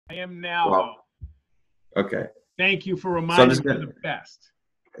I am now. Well, okay. Thank you for reminding me of the best.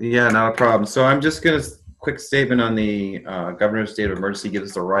 Yeah, not a problem. So I'm just going to quick statement on the governor's state of emergency gives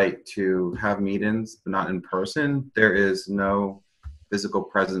us the right to have meetings, but not in person. There is no physical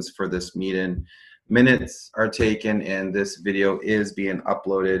presence for this meeting. Minutes are taken, and this video is being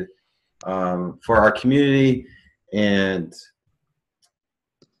uploaded for our community, and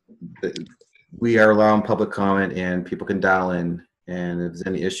we are allowing public comment, and people can dial in, and if there's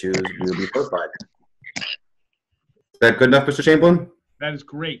any issues, we'll be notified. Is that good enough, Mr. Chamberlain? That is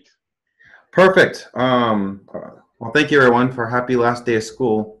great. Perfect. Well, thank you, everyone, for happy last day of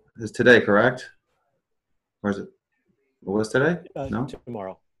school. Is today, correct? Or is it? What was today? No?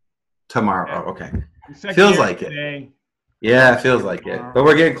 Tomorrow. Tomorrow. Oh, okay. Feels like today. it. Yeah, it feels like it. But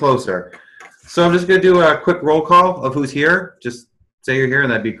we're getting closer. So I'm just going to do a quick roll call of who's here. Just say you're here,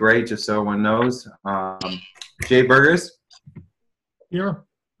 and that'd be great, just so everyone knows. Jay Burgers. Here.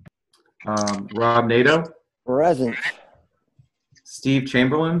 Rob Nato. Present. Steve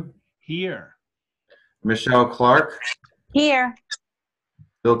Chamberlain. Here. Michelle Clark. Here.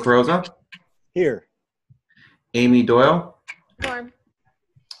 Bill Carozza. Here. Amy Doyle. Norm.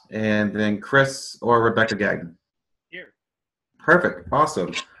 And then Chris or Rebecca Gagnon. Here. Perfect.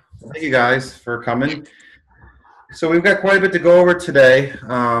 Awesome. Thank you guys for coming. So we've got quite a bit to go over today,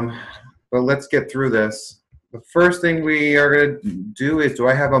 but let's get through this. The first thing we are going to do is, do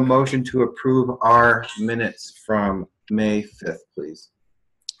I have a motion to approve our minutes from May 5th, please?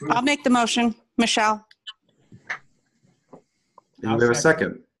 I'll make the motion. Michelle. Do we have a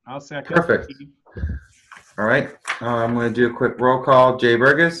second? I'll second. Perfect. All right. I'm going to do a quick roll call. Jay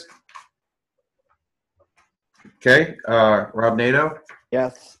Burgess. Okay. Rob Nato.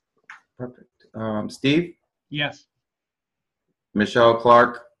 Yes. Perfect. Steve. Yes. Michelle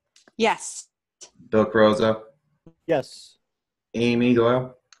Clark. Yes. Bill Carozza. Yes. Amy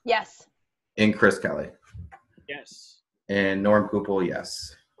Doyle. Yes. And Chris Kelly. Yes. And Norm Goupel,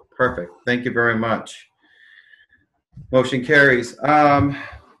 yes. Perfect. Thank you very much. Motion carries.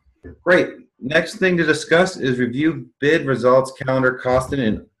 Great. Next thing to discuss is review bid results, calendar, costing,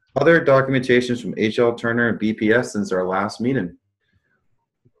 and other documentations from HL Turner and BPS since our last meeting.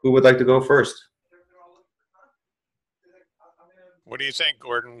 Who would like to go first? What do you think,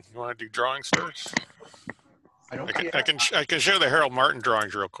 Gordon? You want to do drawings first? I can show the Harold Martin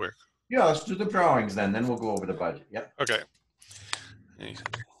drawings real quick. Yeah, let's do the drawings then we'll go over the budget. Yep. Okay.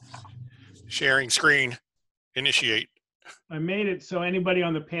 Sharing screen. Initiate. I made it so anybody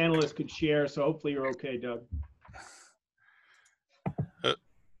on the panelists could share, so hopefully you're okay, Doug.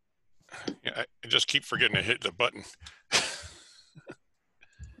 Yeah, I just keep forgetting to hit the button.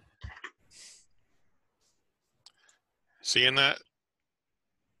 Seeing that?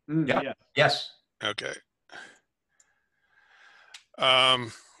 Yeah. Yeah. Yes. Okay.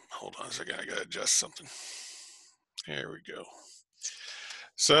 Hold on a second. I gotta adjust something. There we go.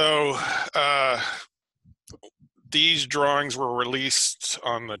 So these drawings were released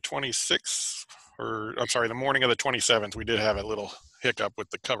on the 26th, or I'm sorry, the morning of the 27th. We did have a little hiccup with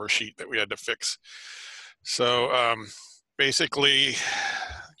the cover sheet that we had to fix. So basically,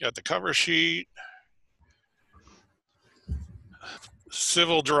 got the cover sheet,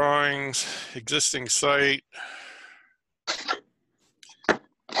 civil drawings, existing site,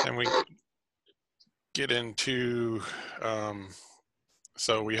 and we get into,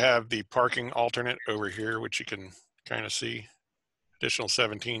 so we have the parking alternate over here, which you can kind of see. Additional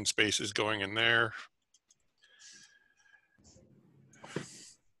 17 spaces going in there.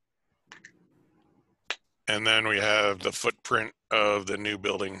 And then we have the footprint of the new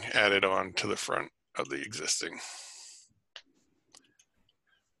building added on to the front of the existing.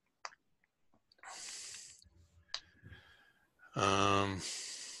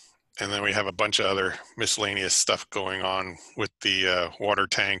 And then we have a bunch of other miscellaneous stuff going on with the water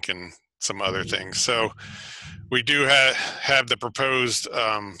tank and some other things. So we do have the proposed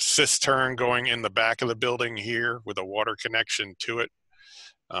cistern going in the back of the building here with a water connection to it.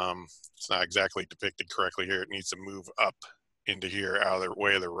 It's not exactly depicted correctly here. It needs to move up into here out of the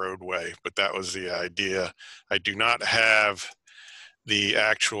way of the roadway, but that was the idea. I do not have the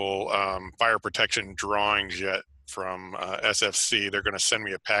actual fire protection drawings yet from SFC. They're going to send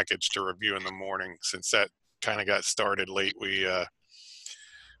me a package to review in the morning. Since that kind of got started late, we're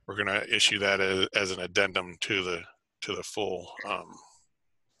going to issue that as an addendum to the full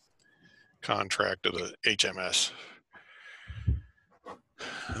contract of the HMS.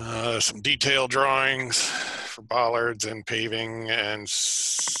 Some detailed drawings for bollards and paving and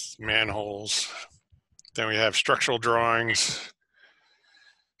manholes. Then we have structural drawings.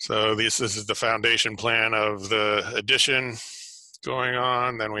 So this is the foundation plan of the addition. going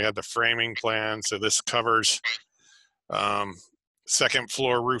on. Then we have the framing plan. So this covers second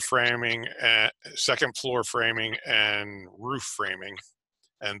floor framing and roof framing,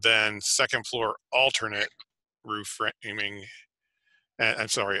 and then second floor alternate roof framing.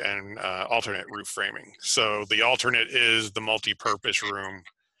 And alternate roof framing. So the alternate is the multi-purpose room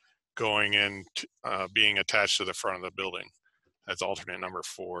going in, being attached to the front of the building. That's alternate number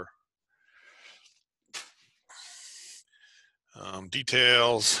 4.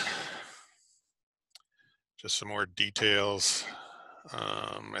 Details, just some more details.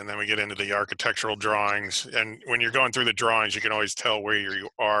 And then we get into the architectural drawings. And when you're going through the drawings, you can always tell where you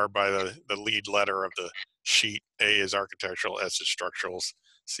are by the lead letter of the sheet. A is architectural, S is structurals,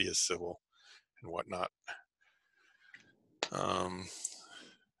 C is civil, and whatnot.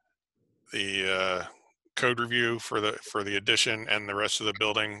 The code review for the addition and the rest of the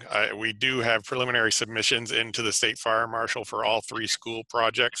building. We do have preliminary submissions into the State Fire Marshal for all 3 school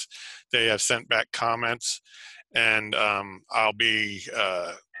projects. They have sent back comments, and I'll be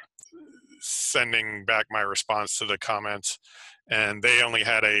sending back my response to the comments. And they only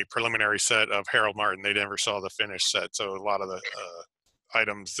had a preliminary set of Harold Martin. They never saw the finished set. So a lot of the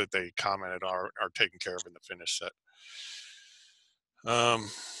items that they commented are taken care of in the finished set.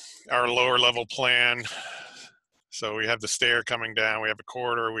 Our lower level plan. So we have the stair coming down. We have a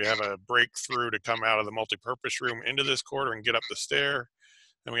corridor. We have a breakthrough to come out of the multipurpose room into this corridor and get up the stair.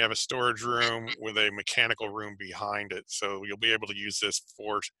 Then we have a storage room with a mechanical room behind it. So you'll be able to use this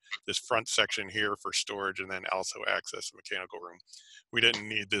for this front section here for storage, and then also access the mechanical room. We didn't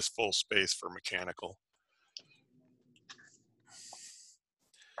need this full space for mechanical.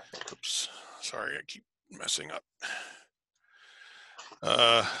 Oops, sorry, I keep messing up.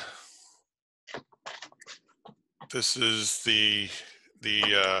 This is the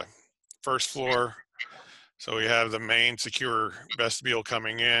first floor. So we have the main secure vestibule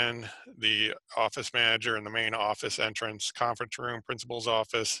coming in, the office manager and the main office entrance, conference room, principal's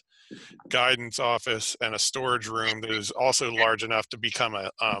office, guidance office, and a storage room that is also large enough to become a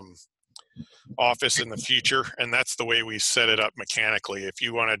office in the future. And that's the way we set it up mechanically. If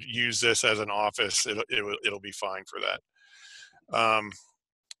you want to use this as an office, it'll be fine for that.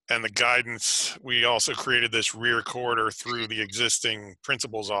 And the guidance, we also created this rear corridor through the existing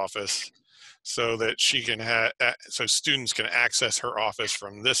principal's office, so that she can so students can access her office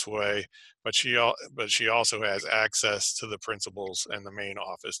from this way, but she also has access to the principals and the main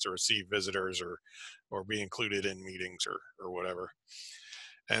office to receive visitors or be included in meetings or whatever.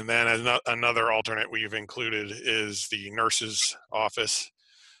 And then another alternate we've included is the nurse's office.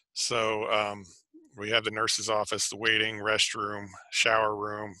 So we have the nurse's office, the waiting, restroom, shower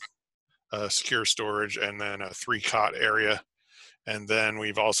room, secure storage, and then a 3-cot area. And then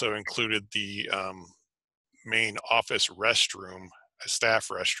we've also included the main office restroom, a staff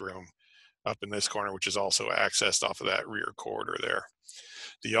restroom, up in this corner, which is also accessed off of that rear corridor there.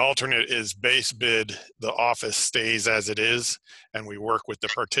 The alternate is base bid. The office stays as it is, and we work with the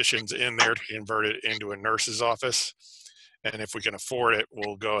partitions in there to convert it into a nurse's office. And if we can afford it,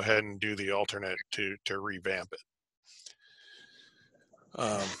 we'll go ahead and do the alternate to revamp it.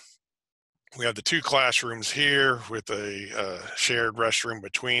 We have the 2 classrooms here with a shared restroom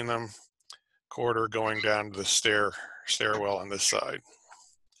between them, corridor going down to the stairwell on this side.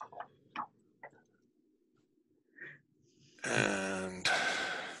 And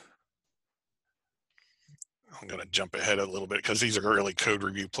I'm going to jump ahead a little bit because these are early code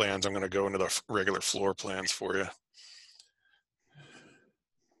review plans. I'm going to go into the regular floor plans for you.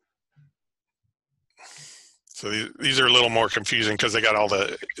 So these are a little more confusing because they got all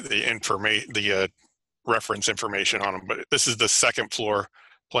the reference information on them, but this is the second floor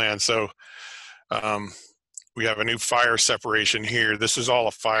plan. So we have a new fire separation here. This is all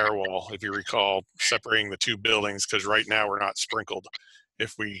a firewall, if you recall, separating the 2 buildings, because right now we're not sprinkled.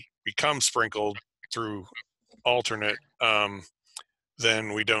 If we become sprinkled through alternate,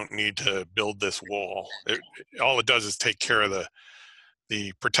 then we don't need to build this wall. All it does is take care of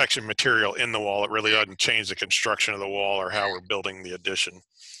the protection material in the wall. It really doesn't change the construction of the wall or how we're building the addition.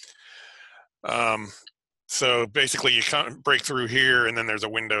 So basically you break through here, and then there's a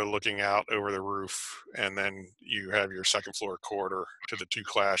window looking out over the roof, and then you have your second floor corridor to the 2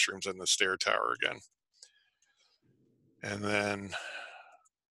 classrooms and the stair tower again. And then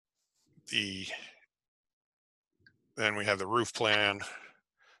we have the roof plan.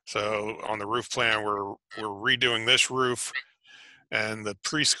 So on the roof plan, we're redoing this roof and the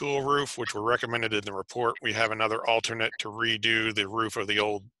preschool roof, which were recommended in the report. We have another alternate to redo the roof of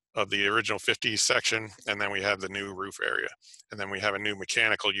the original 50s section, and then we have the new roof area. And then we have a new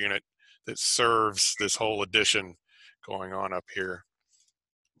mechanical unit that serves this whole addition going on up here.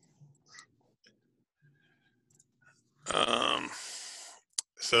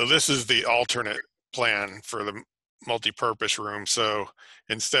 So this is the alternate plan for the multi-purpose room. So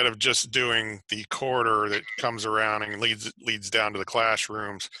instead of just doing the corridor that comes around and leads down to the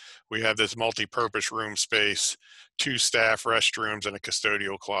classrooms, we have this multi-purpose room space, 2 staff restrooms and a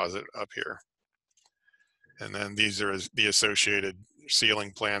custodial closet up here. And then these are the associated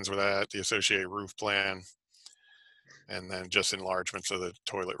ceiling plans with that, the associated roof plan, and then just enlargements of the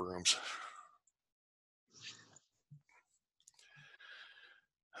toilet rooms.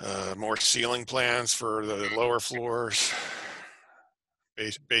 More ceiling plans for the lower floors.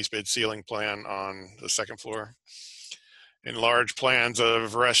 Base bid ceiling plan on the 2nd floor. Enlarged plans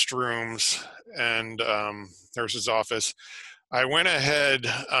of restrooms and nurse's office. I went ahead,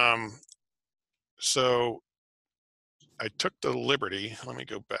 so I took the liberty, let me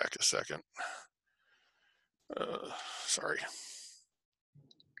go back a second. Sorry.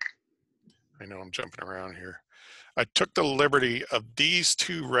 I know I'm jumping around here. I took the liberty of these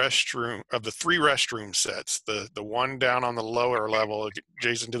 2 of the 3 restroom sets, the one down on the lower level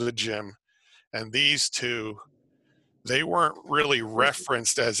adjacent to the gym, and these 2, they weren't really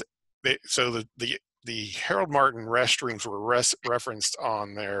referenced as, so the Harold Martin restrooms were referenced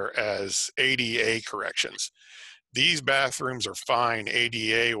on there as ADA corrections. These bathrooms are fine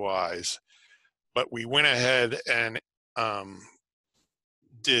ADA wise, but we went ahead and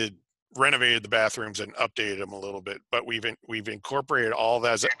renovated the bathrooms and updated them a little bit, but we've incorporated all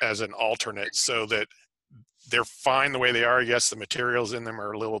that as an alternate so that they're fine the way they are. Yes, the materials in them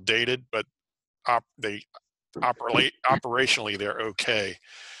are a little dated, but operationally they're okay.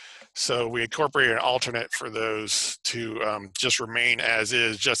 So we incorporated an alternate for those to just remain as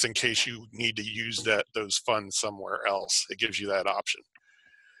is, just in case you need to use those funds somewhere else. It gives you that option.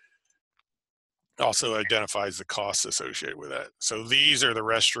 Also identifies the costs associated with that. So these are the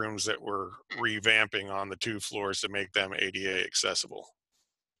restrooms that we're revamping on the 2 floors to make them ADA accessible.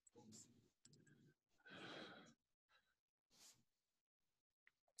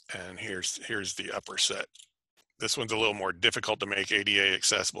 And here's the upper set. This one's a little more difficult to make ADA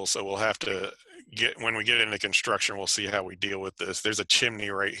accessible, so we'll have to when we get into construction, we'll see how we deal with this. There's a chimney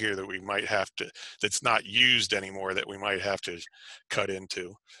right here that we might have to, that's not used anymore, that we might have to cut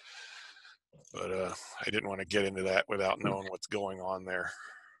into. But I didn't want to get into that without knowing what's going on there.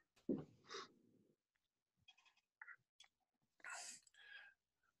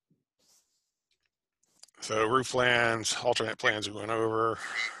 So roof plans, alternate plans we went over.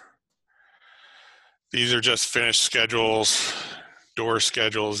 These are just finished schedules, door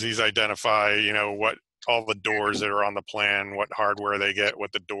schedules. These identify, what all the doors that are on the plan, what hardware they get,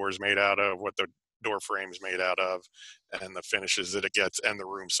 what the door's made out of, what the door frame's made out of, and the finishes that it gets and the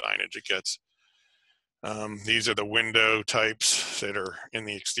room signage it gets. These are the window types that are in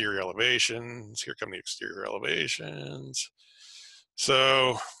the exterior elevations. Here come the exterior elevations.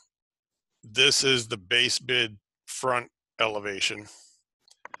 So this is the base bid front elevation.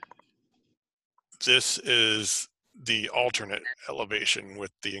 This is the alternate elevation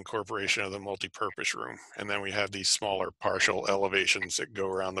with the incorporation of the multi-purpose room. And then we have these smaller partial elevations that go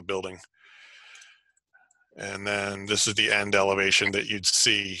around the building. And then this is the end elevation that you'd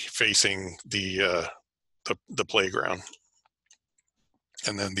see facing the playground.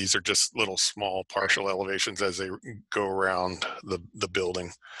 And then these are just little small partial elevations as they go around the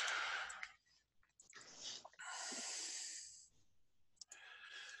building.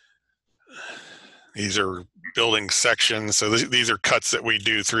 These are building sections. So these are cuts that we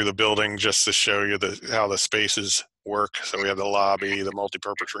do through the building just to show you how the spaces work. So we have the lobby, the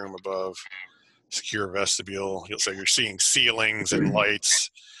multi-purpose room above, secure vestibule. So you're seeing ceilings and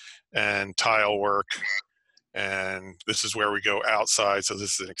lights and tile work. And this is where we go outside. So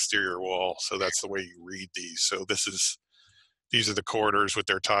this is an exterior wall. So that's the way you read these. So these are the corridors with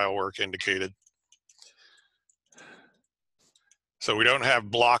their tile work indicated. So we don't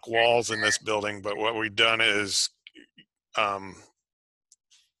have block walls in this building, but what we've done is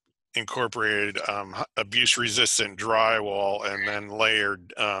incorporated abuse-resistant drywall and then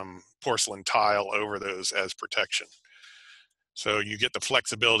layered porcelain tile over those as protection. So you get the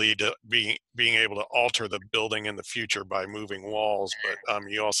flexibility to being able to alter the building in the future by moving walls, but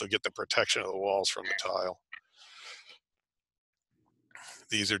you also get the protection of the walls from the tile.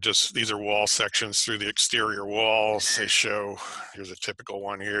 These are wall sections through the exterior walls. They show, here's a typical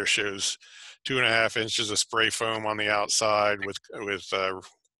one here, shows 2.5 inches of spray foam on the outside with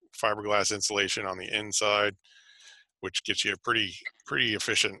fiberglass insulation on the inside, which gets you a pretty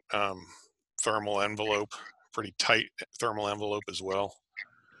efficient thermal envelope, pretty tight thermal envelope as well.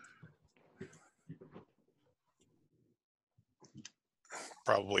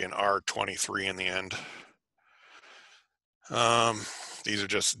 probably an R23 in the end. These are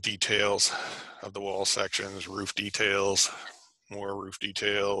just details of the wall sections, roof details, more roof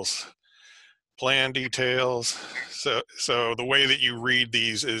details, plan details. So the way that you read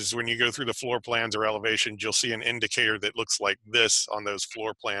these is when you go through the floor plans or elevations, you'll see an indicator that looks like this on those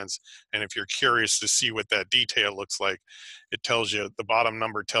floor plans. And if you're curious to see what that detail looks like, it tells you, the bottom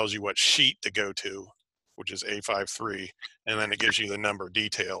number tells you what sheet to go to, which is A53, and then it gives you the number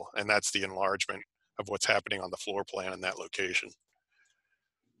detail, and that's the enlargement of what's happening on the floor plan in that location.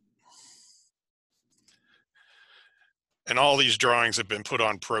 And all these drawings have been put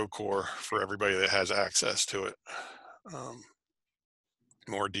on Procore for everybody that has access to it.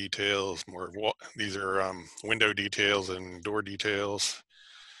 More details, these are window details and door details,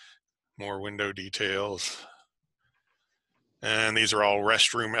 more window details. And these are all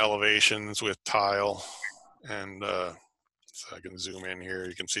restroom elevations with tile. And so I can zoom in here.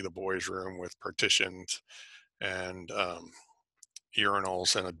 You can see the boys' room with partitions and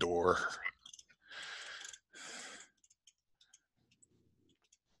urinals and a door.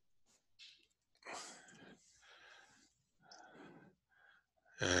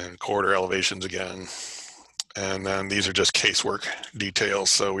 And corridor elevations again. And then these are just casework details.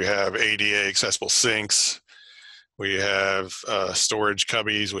 So we have ADA accessible sinks. We have storage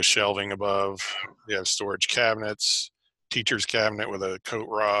cubbies with shelving above. We have storage cabinets, teacher's cabinet with a coat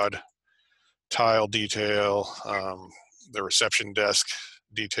rod, tile detail, the reception desk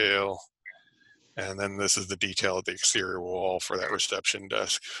detail. And then this is the detail at the exterior wall for that reception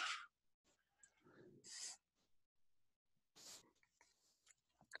desk.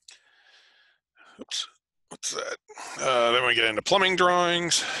 Oops, what's that? Then we get into plumbing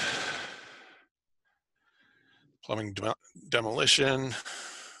drawings, plumbing demolition.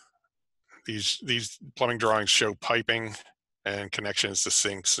 These plumbing drawings show piping and connections to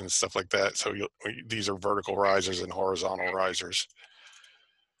sinks and stuff like that. So these are vertical risers and horizontal risers.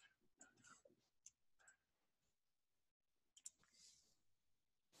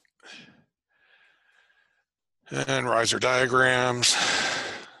 And riser diagrams.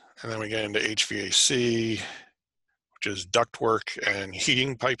 And then we get into HVAC, which is ductwork and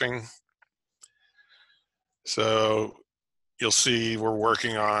heating piping. So you'll see we're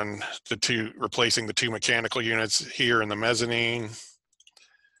working on replacing the 2 mechanical units here in the mezzanine.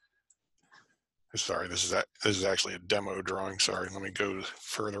 Sorry, this is actually a demo drawing. Sorry, let me go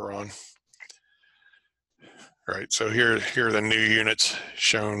further on. All right, so here are the new units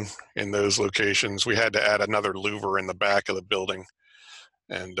shown in those locations. We had to add another louver in the back of the building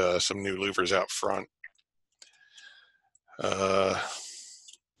and some new louvers out front. Then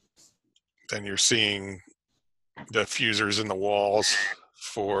you're seeing the diffusers in the walls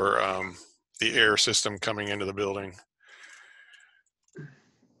for the air system coming into the building.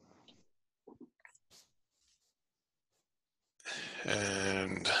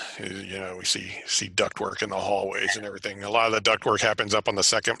 And you know, we see ductwork in the hallways and everything. A lot of the ductwork happens up on the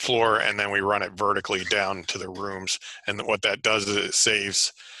 2nd floor, and then we run it vertically down to the rooms. And what that does is it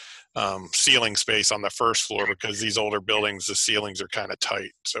saves ceiling space on the 1st floor, because these older buildings, the ceilings are kind of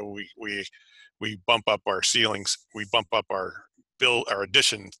tight. So we bump up our ceilings, we bump up our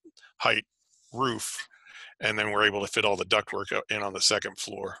addition height roof, and then we're able to fit all the ductwork in on the 2nd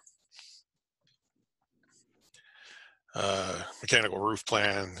floor. Mechanical roof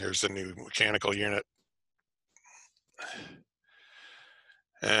plan. Here's the new mechanical unit.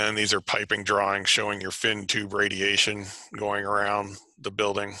 And these are piping drawings showing your fin tube radiation going around the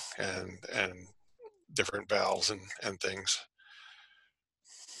building and different valves and things.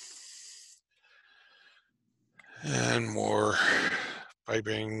 And more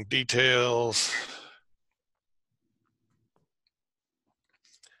piping details.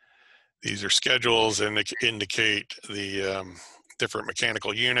 These are schedules and indicate the different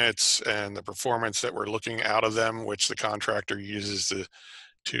mechanical units and the performance that we're looking out of them, which the contractor uses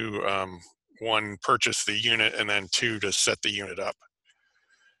to 1, purchase the unit, and then 2, to set the unit up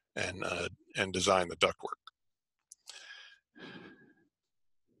and design the ductwork.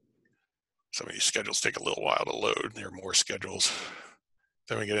 Some of these schedules take a little while to load. There are more schedules.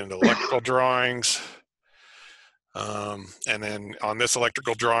 Then we get into electrical drawings. And then on this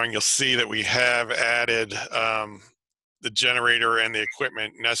electrical drawing, you'll see that we have added the generator and the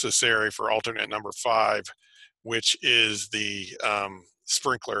equipment necessary for alternate number 5, which is the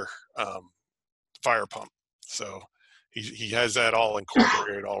sprinkler fire pump. So he has that all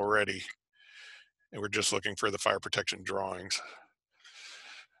incorporated already, and we're just looking for the fire protection drawings.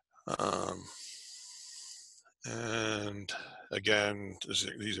 And again,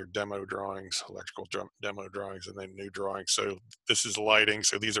 these are demo drawings, electrical demo drawings, and then new drawings. So this is lighting.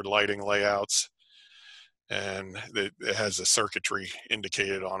 So these are lighting layouts, and it has a circuitry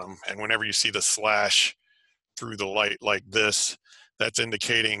indicated on them. And whenever you see the slash through the light like this, that's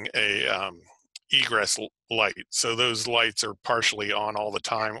indicating a egress light. So those lights are partially on all the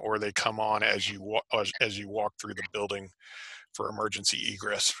time, or they come on as you walk through the building for emergency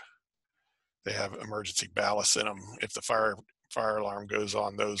egress. They have emergency ballasts in them. If the fire alarm goes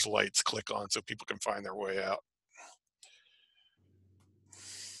on, those lights click on so people can find their way out.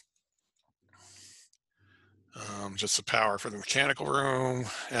 Just the power for the mechanical room.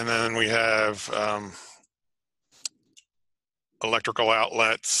 And then we have electrical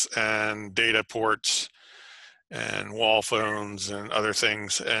outlets and data ports and wall phones and other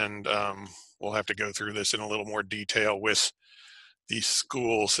things. And we'll have to go through this in a little more detail with the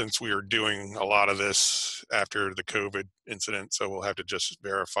school, since we are doing a lot of this after the COVID incident. So we'll have to just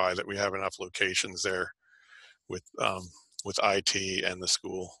verify that we have enough locations there with IT and the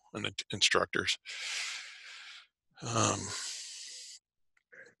school and the instructors.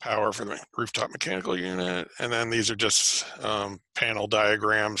 Power for the rooftop mechanical unit. And then these are just panel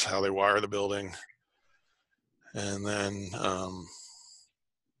diagrams, how they wire the building. And then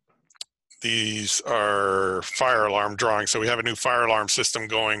these are fire alarm drawings. So we have a new fire alarm system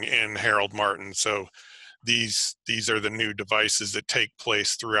going in Harold Martin. So these are the new devices that take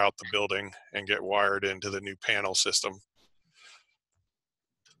place throughout the building and get wired into the new panel system.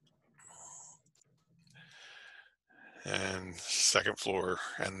 And second floor,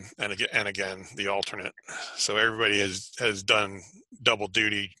 and again the alternate. So everybody has done double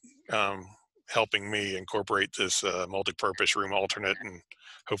duty, helping me incorporate this multi-purpose room alternate, and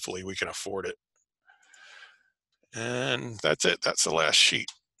hopefully we can afford it. And that's it. That's the last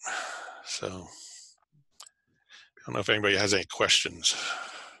sheet. So I don't know if anybody has any questions.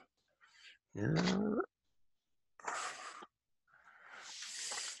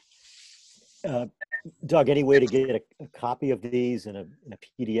 Doug, any way to get a copy of these in a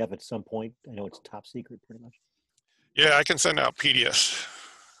PDF at some point? I know it's top secret pretty much. Yeah, I can send out PDFs.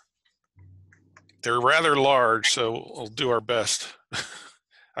 They're rather large, so we'll do our best.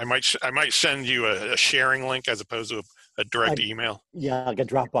 I might send you a sharing link as opposed to a direct email. Yeah, like a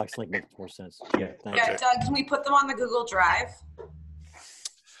Dropbox link makes more sense. Yeah, thanks. Yeah, Doug, can we put them on the Google Drive?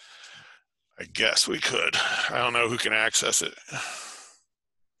 I guess we could. I don't know who can access it.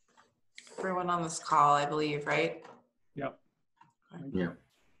 Everyone on this call, I believe, right? Yep. Yeah.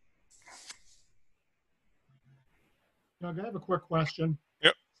 Doug, I have a quick question.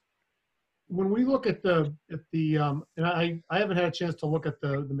 Yep. When we look at the and I haven't had a chance to look at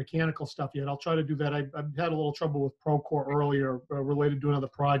the mechanical stuff yet. I'll try to do that. I've had a little trouble with Procore earlier related to another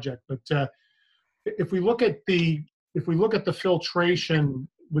project. But if we look at the filtration,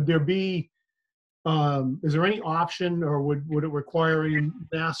 would there be is there any option, or would it require any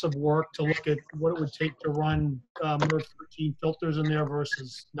massive work to look at what it would take to run MERV 13 filters in there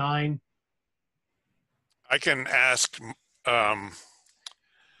versus 9? I can ask, let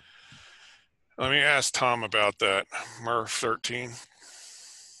me ask Tom about that, MERV 13.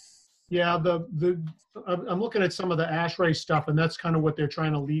 Yeah, I'm looking at some of the ASHRAE stuff, and that's kind of what they're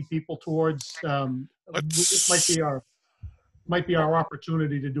trying to lead people towards. This might be our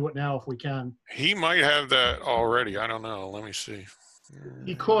opportunity to do it now if we can. He might have that already. I don't know. Let me see.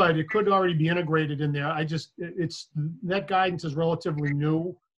 It could already be integrated in there. That guidance is relatively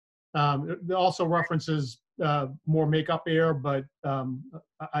new. It also references more makeup air, but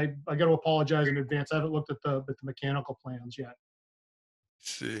I got to apologize in advance. I haven't looked at the mechanical plans yet.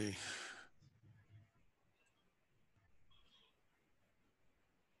 Let's see.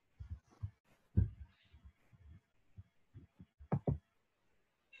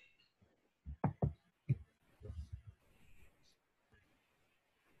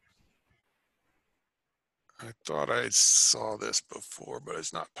 I thought I saw this before, but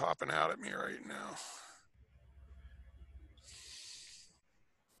it's not popping out at me right now.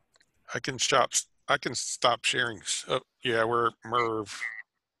 I can stop sharing. Oh, yeah, we're MERV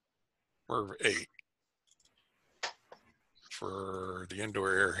 8 for the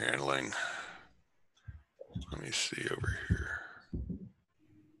indoor air handling. Let me see over here.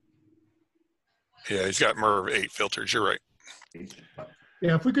 Yeah, he's got MERV 8 filters. You're right.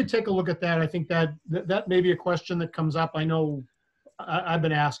 Yeah, if we could take a look at that, I think that may be a question that comes up. I know I've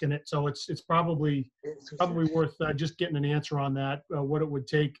been asking it, so it's probably worth just getting an answer on that. What it would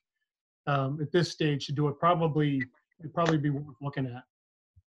take at this stage to do it, it'd probably be worth looking at.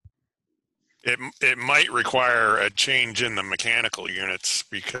 It might require a change in the mechanical units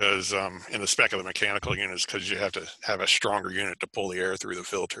because in the spec of the mechanical units, because you have to have a stronger unit to pull the air through the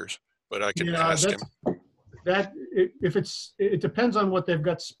filters. But I can ask him. It depends on what they've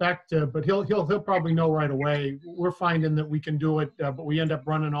got spec'd, but he'll probably know right away. We're finding that we can do it, but we end up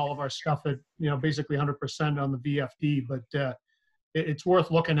running all of our stuff at basically 100% on the VFD. But it's worth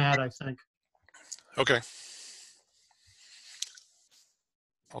looking at, I think. Okay.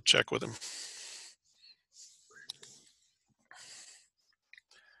 I'll check with him.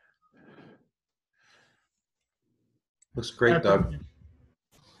 Looks great, Doug.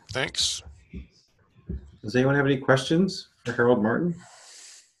 Thanks. Does anyone have any questions for Harold Martin?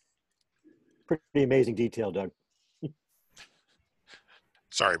 Pretty amazing detail, Doug.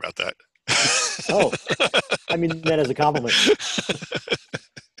 Sorry about that. Oh, I mean that as a compliment.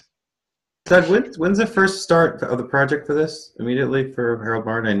 Doug, when's the first start of the project for this? Immediately for Harold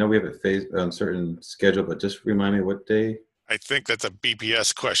Martin? I know we have it phased on certain schedule, but just remind me what day? I think that's a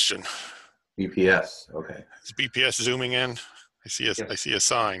BPS question. BPS, okay. Is BPS zooming in? I see a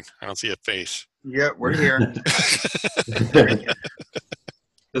sign. I don't see a face. Yeah, we're here.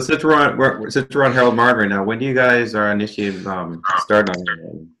 So since we're on Harold Martin right now, when do you guys are initiating starting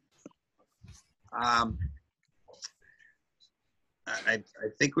on it? I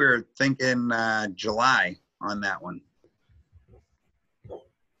think we were thinking July on that one.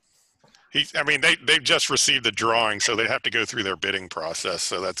 They've just received the drawing, so they have to go through their bidding process.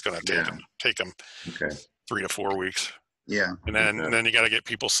 So that's going to take them Okay. 3 to 4 weeks. Yeah. And then you got to get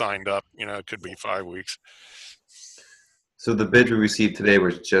people signed up. It could be 5 weeks. So the bid we received today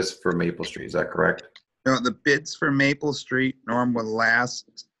was just for Maple Street, is that correct? No, the bids for Maple Street, Norm, were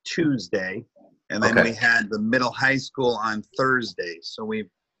last Tuesday, and then we had the middle high school on Thursday. So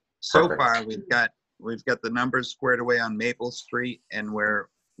far we've got the numbers squared away on Maple Street, and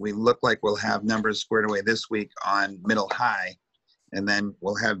we look like we'll have numbers squared away this week on middle high, and then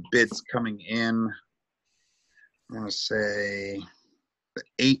we'll have bids coming in. I want to say the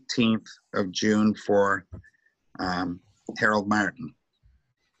 18th of June for Harold Martin.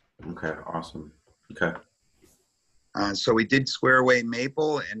 Okay, awesome. Okay. So we did square away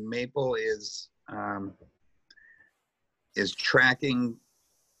Maple, and Maple is tracking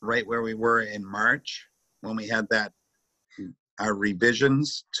right where we were in March when we had our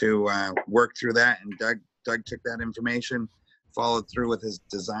revisions to work through that, and Doug took that information, followed through with his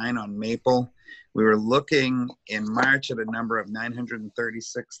design on Maple. We were looking in March at a number of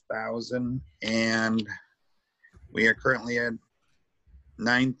 936,000, and we are currently at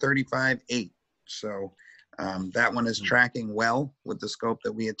 935.8. So that one is tracking well with the scope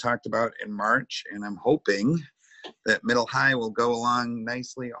that we had talked about in March, and I'm hoping that middle high will go along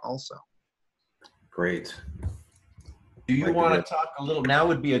nicely also. Great. Do you want to talk a little? Now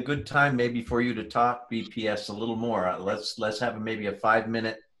would be a good time maybe for you to talk BPS a little more. Let's have maybe a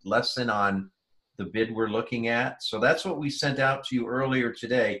 5-minute lesson on the bid we're looking at. So that's what we sent out to you earlier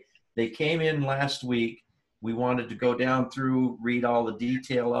today. They came in last week. We wanted to go down through, read all the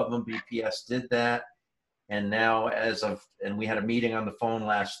detail of them. BPS did that. And now and we had a meeting on the phone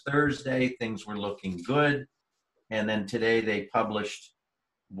last Thursday. Things were looking good. And then today they published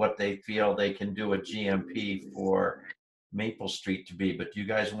what they feel they can do a GMP for Maple Street to be. But do you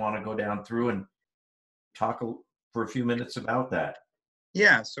guys want to go down through and talk for a few minutes about that?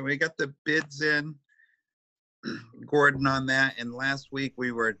 Yeah, so we got the bids in, Gordon, on that. And last week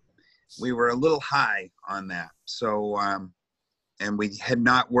we were a little high on that. So, and we had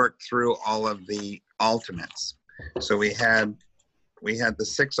not worked through all of the alternates. So we had the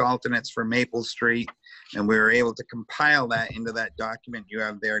 6 alternates for Maple Street, and we were able to compile that into that document you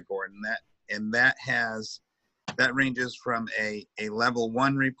have there, Gordon. That ranges from a level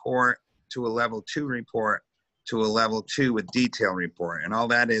 1 report to a level 2 report to a level 2 with detail report. And all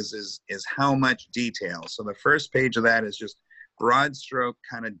that is how much detail. So the first page of that is just broad stroke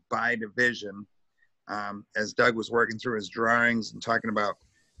kind of by division, as Doug was working through his drawings and talking about,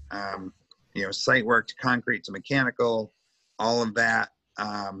 site work to concrete to mechanical, all of that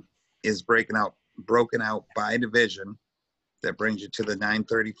is broken out by division. That brings you to the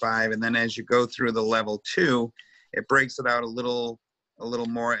 935. And then as you go through the level 2, it breaks it out a little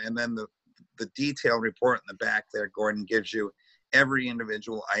more. And then the detail report in the back there, Gordon, gives you every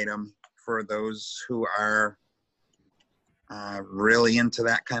individual item for those who are really into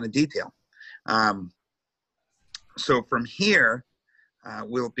that kind of detail. So from here,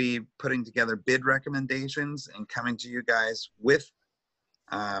 we'll be putting together bid recommendations and coming to you guys with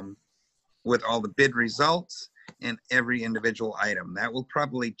all the bid results and every individual item. That will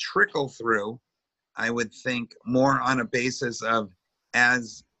probably trickle through, I would think, more on a basis of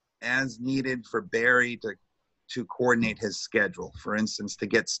as as needed for Barry to coordinate his schedule. For instance, to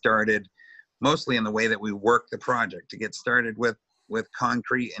get started, mostly in the way that we work the project, to get started with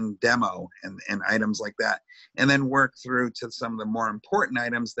concrete and demo and items like that, and then work through to some of the more important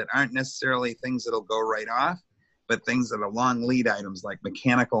items that aren't necessarily things that'll go right off, but things that are long lead items like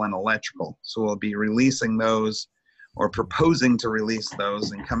mechanical and electrical. So we'll be releasing those or proposing to release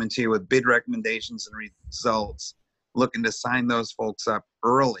those and coming to you with bid recommendations and results, looking to sign those folks up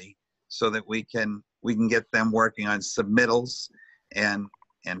early so that we can get them working on submittals and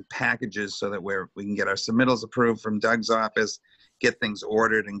packages so that we can get our submittals approved from Doug's office, get things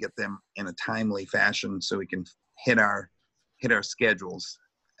ordered and get them in a timely fashion so we can hit our schedules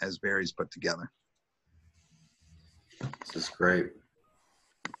as Barry's put together. This is great.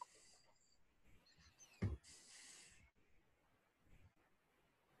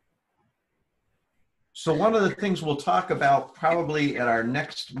 So one of the things we'll talk about probably at our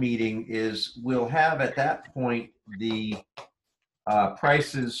next meeting is we'll have at that point the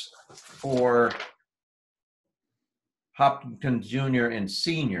prices for Hopkinton Junior and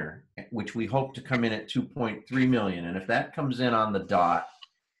Senior, which we hope to come in at 2.3 million. And if that comes in on the dot,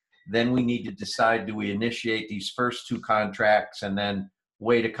 then we need to decide, do we initiate these first two contracts and then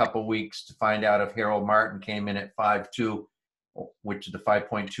wait a couple weeks to find out if Harold Martin came in at 5.2, which is the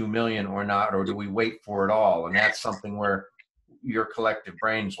 5.2 million or not, or do we wait for it all? And that's something where your collective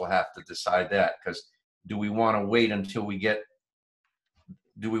brains will have to decide that, because do we want to wait until we get,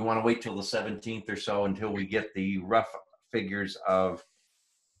 do we want to wait till the 17th or so until we get the rough figures of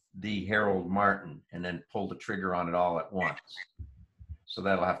the Harold Martin and then pull the trigger on it all at once? So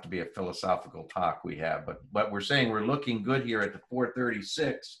that'll have to be a philosophical talk we have. But what we're saying, we're looking good here at the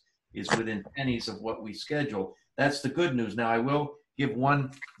 436 is within pennies of what we schedule. That's the good news. Now I will give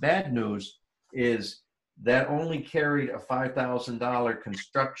one bad news, is that only carried a $5,000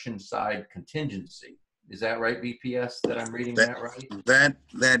 construction side contingency. Is that right, BPS, that I'm reading that right?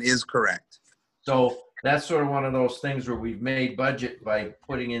 That is correct. So that's sort of one of those things where we've made budget by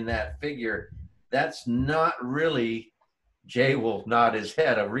putting in that figure. That's not really, Jay will nod his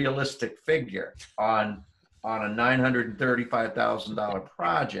head, a realistic figure on a $935,000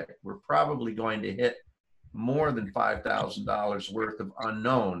 project. We're probably going to hit more than $5,000 worth of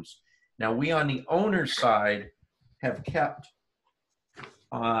unknowns. Now we on the owner's side have kept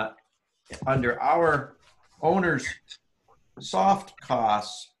under our owner's soft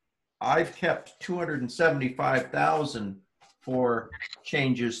costs, I've kept $275,000 for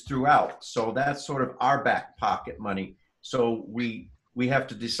changes throughout. So that's sort of our back pocket money. So we have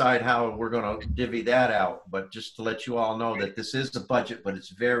to decide how we're going to divvy that out. But just to let you all know that this is a budget, but it's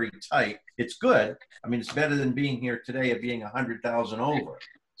very tight. It's good. I mean, it's better than being here today of being 100,000 over.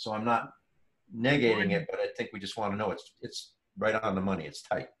 So I'm not negating it, but I think we just want to know it's right on the money. It's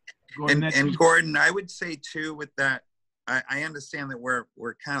tight. And Gordon, I would say too with that, I understand that we're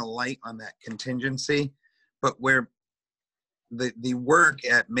kind of light on that contingency, but where the work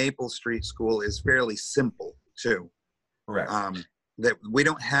at Maple Street School is fairly simple too. Correct. That we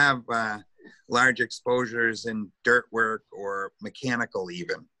don't have large exposures in dirt work or mechanical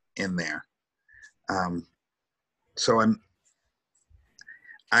even in there. So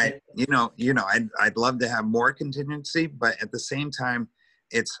I'd love to have more contingency, but at the same time,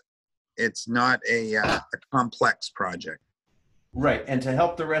 it's not a complex project. Right, and to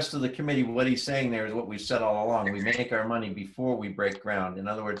help the rest of the committee, what he's saying there is what we've said all along. We make our money before we break ground. In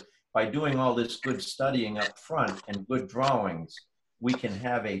other words, by doing all this good studying up front and good drawings, we can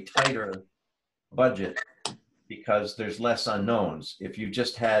have a tighter budget because there's less unknowns. If you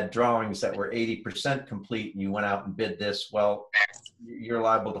just had drawings that were 80% complete and you went out and bid this, well, you're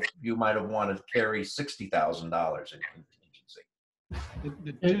liable to, you might have wanted to carry $60,000 in contingency.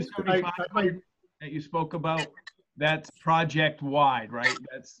 The 275 that you spoke about, that's project wide, right?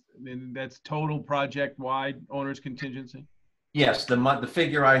 That's total project wide owner's contingency. Yes, the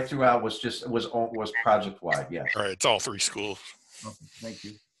figure I threw out was project wide. Yes. All right, it's all three schools. Okay, thank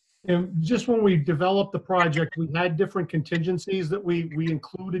you. And just when we developed the project, we had different contingencies that we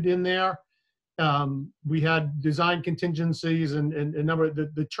included in there. We had design contingencies and a number of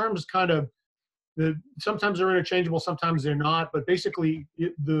the terms kind of, sometimes they're interchangeable, sometimes they're not. But basically,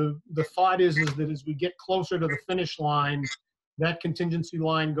 the thought is that as we get closer to the finish line, that contingency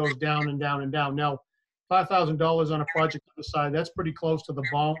line goes down and down and down. Now, $5,000 on a project on the side, that's pretty close to the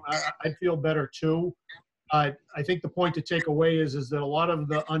bone. I'd feel better too. I think the point to take away is that a lot of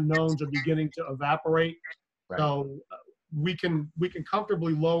the unknowns are beginning to evaporate. Right. So we can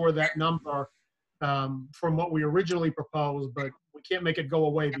comfortably lower that number from what we originally proposed, but we can't make it go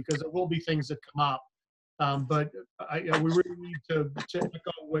away because there will be things that come up But we really need to echo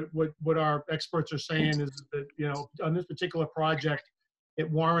what our experts are saying is that, you know, on this particular project, it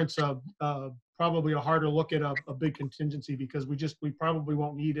warrants probably a harder look at a big contingency, because we probably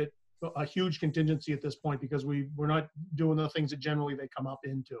won't need it, a huge contingency at this point, because we're not doing the things that generally they come up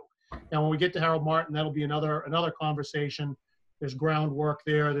into. Now, when we get to Harold Martin, that'll be another conversation. There's groundwork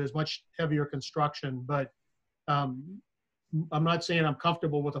there. There's much heavier construction, but I'm not saying I'm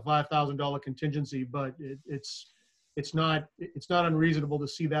comfortable with a $5,000 contingency, but it's not unreasonable to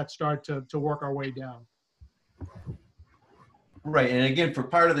see that start to work our way down. Right, and again, for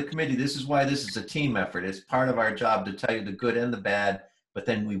part of the committee, this is why this is a team effort. It's part of our job to tell you the good and the bad, but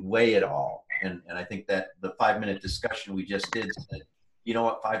then we weigh it all. And I think that the 5-minute discussion we just did said, you know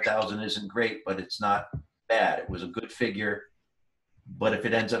what, 5,000 isn't great, but it's not bad. It was a good figure, but if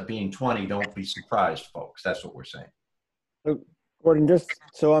it ends up being 20, don't be surprised, folks. That's what we're saying. So, Gordon, just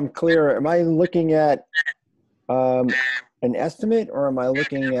so I'm clear, am I looking at an estimate, or am I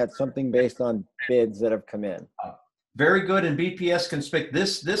looking at something based on bids that have come in? Very good, and BPS can speak.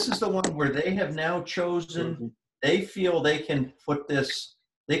 This is the one where they have now chosen, they feel they can put this,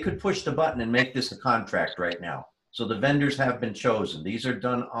 they could push the button and make this a contract right now. So the vendors have been chosen. These are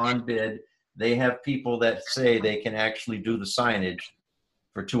done on bid. They have people that say they can actually do the signage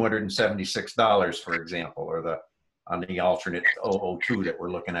for $276, for example, or on the alternate 002 that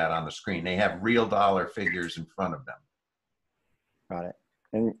we're looking at on the screen. They have real dollar figures in front of them. Got it.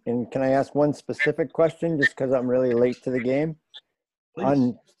 And can I ask one specific question, just because I'm really late to the game? Please.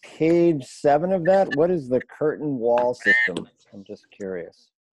 On page 7 of that, what is the curtain wall system? I'm just curious.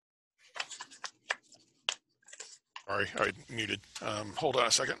 Sorry, I muted. Hold on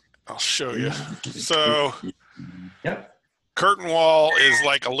a second. I'll show you. So, Yep. curtain wall is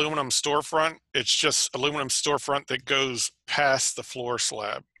like aluminum storefront. It's just aluminum storefront that goes past the floor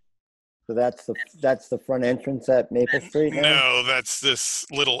slab. So that's the front entrance at Maple Street now? No, that's this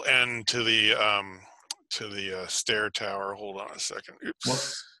little end to the stair tower. Hold on a second.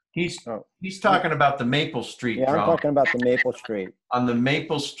 Oops. Well, he's talking about the Maple Street. Yeah, I'm talking about the Maple Street. On the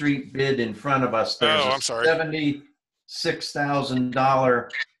Maple Street bid in front of us, there's I'm sorry. $76,000.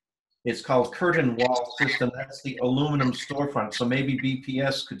 It's called curtain wall system. That's the aluminum storefront. So maybe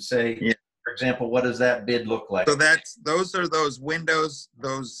BPS could say, Yeah. for example, what does that bid look like? So those are those windows,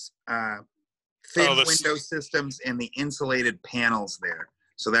 those thin window systems and the insulated panels there.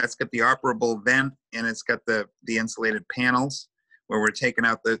 So that's got the operable vent, and it's got the insulated panels where we're taking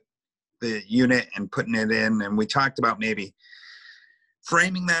out the unit and putting it in. And we talked about maybe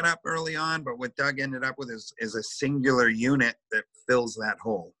framing that up early on, but what Doug ended up with is a singular unit that fills that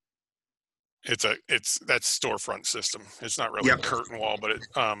hole. It's that storefront system. It's not really a curtain wall, but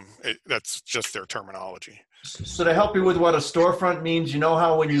that's just their terminology. So to help you with what a storefront means, you know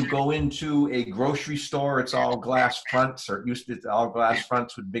how when you go into a grocery store, it's all glass fronts, or it used to be all glass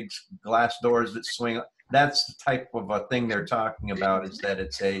fronts with big glass doors that swing. That's the type of a thing they're talking about, is that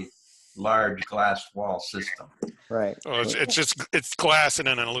it's a large glass wall system. Right. Oh, it's glass in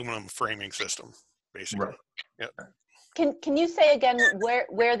an aluminum framing system, basically. Right. Yep. Can you say again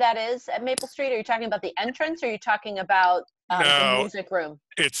where that is at Maple Street? Are you talking about the entrance, or are you talking about the music room?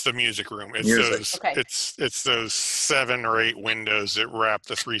 It's the music room. It's Music. those. Okay. It's those 7 or 8 windows that wrap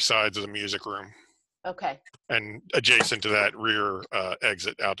the 3 sides of the music room, Okay. and adjacent to that rear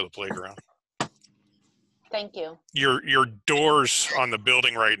exit out to the playground. Thank you. Your doors on the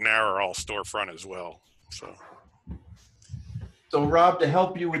building right now are all storefront as well. So Rob, to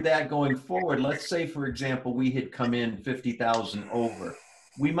help you with that going forward, let's say, for example, we had come in 50,000 over.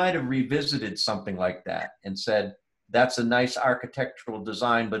 We might have revisited something like that and said, that's a nice architectural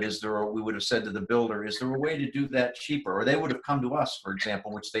design, but we would have said to the builder, is there a way to do that cheaper? Or they would have come to us, for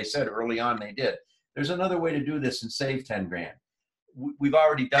example, which they said early on they did. There's another way to do this and save 10 grand. We've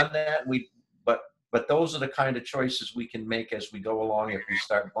already done that. But those are the kind of choices we can make as we go along. If we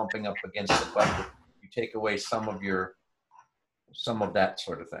start bumping up against the budget, you take away some of that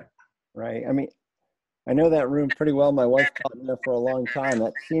sort of thing. Right. I mean, I know that room pretty well. My wife taught in there for a long time.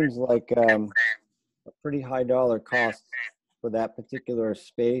 That seems like a pretty high dollar cost for that particular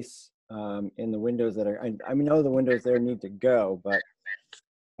space, in the windows that are, I know the windows there need to go, but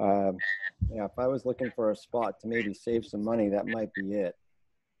yeah, if I was looking for a spot to maybe save some money, that might be it.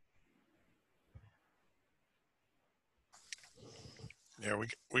 Yeah,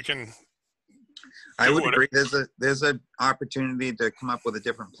 we can. I would agree. There's an opportunity to come up with a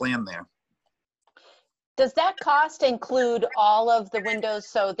different plan there. Does that cost include all of the windows?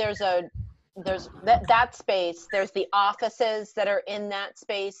 So there's that space, there's the offices that are in that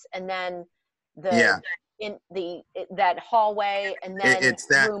space, and then in that hallway and then It's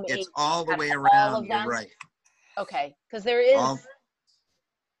that, room it's 8 all the have way all around. of You're them? right. Okay, because there is, All-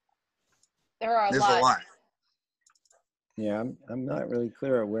 there are a There's lot. a lot. Yeah, I'm not really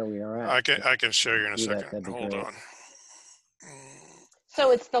clear where we are at. I can show you in a Do that, second. that'd be Hold great. on.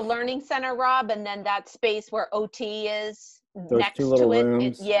 So it's the learning center, Rob, and then that space where OT is Those next two little to it.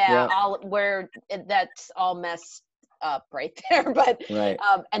 rooms, Yeah, yeah. all where that's all messed up right there. But Right.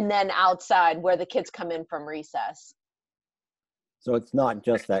 and then outside where the kids come in from recess. So it's not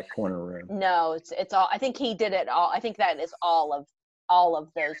just that corner room. No, it's all. I think he did it all. I think that is all of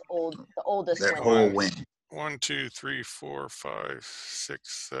those the oldest That windows. whole wing. 1, 2, 3, 4, 5,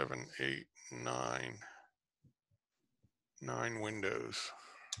 6, 7, 8, 9. 9 windows.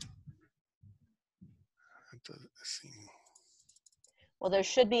 That doesn't seem. Well, there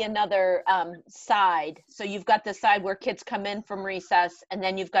should be another side. So you've got the side where kids come in from recess, and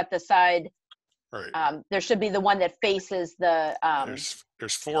then you've got the side. Right. There should be the one that faces the.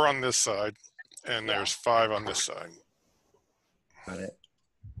 There's 4 on this side, and Yeah. there's 5 on this side. Got it.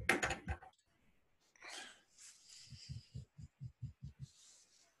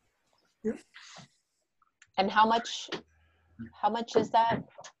 And how much is that?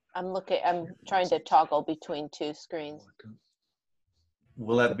 I'm trying to toggle between two screens.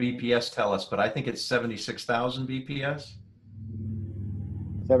 We'll let BPS tell us, but I think it's 76,000 BPS.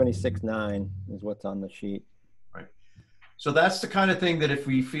 76.9 is what's on the sheet. Right. So that's the kind of thing that if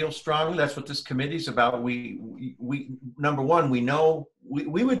we feel strongly, that's what this committee's about. We number one, we know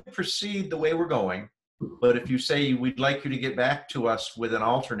we would proceed the way we're going, but if you say we'd like you to get back to us with an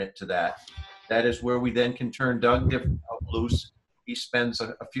alternate to that, that is where we then can turn Doug loose. He spends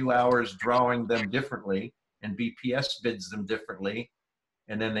a few hours drawing them differently, and BPS bids them differently,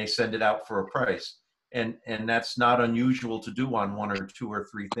 and then they send it out for a price. And that's not unusual to do on 1 or 2 or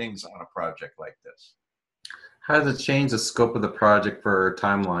 3 things on a project like this. How does it change the scope of the project for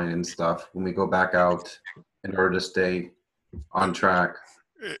timeline and stuff when we go back out in order to stay on track?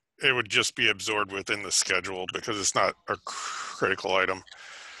 It would just be absorbed within the schedule because it's not a critical item.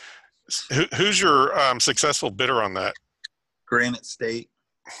 Who's your successful bidder on that? Granite State.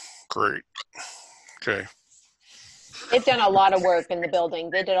 Great. Okay. They've done a lot of work in the building.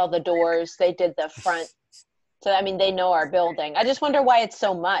 They did all the doors. They did the front. So, I mean, they know our building. I just wonder why it's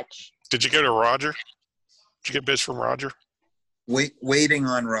so much. Did you go to Roger? Did you get bids from Roger? Waiting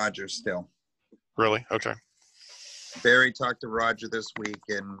on Roger still. Really? Okay. Barry talked to Roger this week,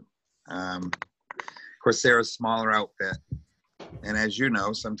 and of course they're a smaller outfit. And as you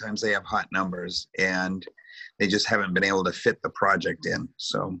know, sometimes they have hot numbers, and they just haven't been able to fit the project in.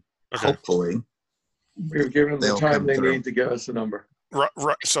 So hopefully we're giving them the they'll time come they through. need to give us a number.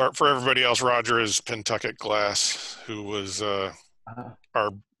 Sorry for everybody else. Roger is Pentucket Glass, who was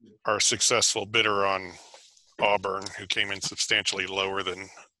our successful bidder on Auburn, who came in substantially lower than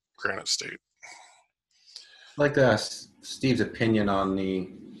Granite State. I'd like to ask Steve's opinion on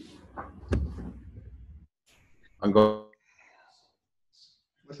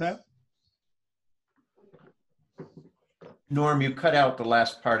What's that? Norm, you cut out the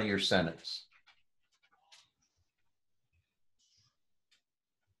last part of your sentence.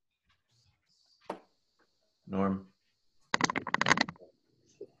 Norm.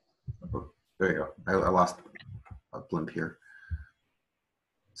 There you go. I lost a blimp here.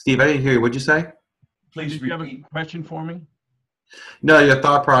 Steve, I didn't hear you. What'd you say? Please Did you have a repeat. question for me? No, your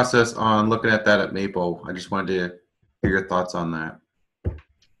thought process on looking at that at Maple. I just wanted to hear your thoughts on that.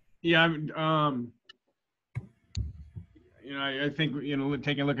 Yeah, I think,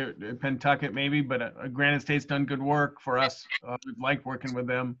 taking a look at Pentucket maybe, but Granite State's done good work for us. We've liked working with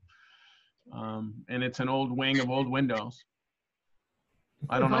them. And it's an old wing of old windows.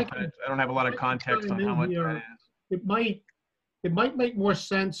 I don't have a lot of context on how much that is. It might make more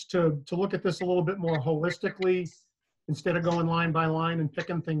sense to look at this a little bit more holistically instead of going line by line and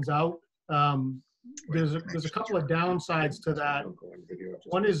picking things out. There's a couple of downsides to that.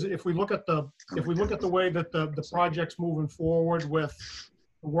 One is if we look at the way that the project's moving forward with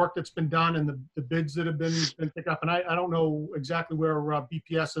the work that's been done and the bids that have been picked up, and I don't know exactly where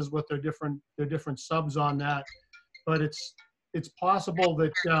BPS is with their different subs on that, but it's possible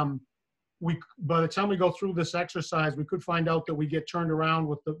that by the time we go through this exercise, we could find out that we get turned around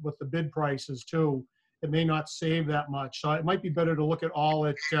with the bid prices too. It may not save that much, so it might be better to look at it all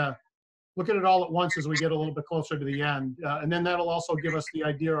at once as we get a little bit closer to the end, and then that'll also give us an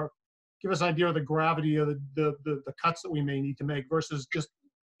idea of the gravity of the cuts that we may need to make versus just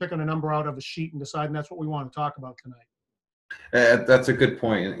picking a number out of a sheet and deciding that's what we want to talk about tonight. That's a good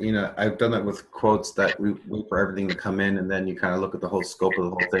point. I've done that with quotes that we wait for everything to come in, and then you kind of look at the whole scope of the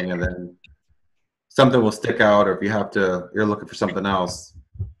whole thing, and then something will stick out, or if you're looking for something else,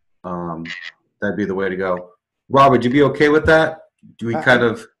 that'd be the way to go. Rob, would you be okay with that? Do we kind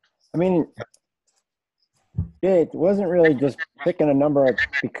of? I mean, it wasn't really just picking a number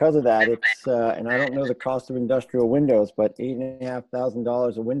because of that. It's and I don't know the cost of industrial windows, but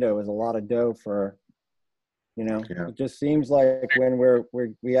 $8,500 a window is a lot of dough for, you know. Yeah. It just seems like when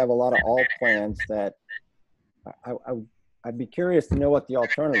we have a lot of alt plans that I'd be curious to know what the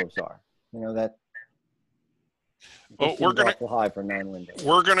alternatives are. You know, that. Well, we're gonna awful high for 9 windows.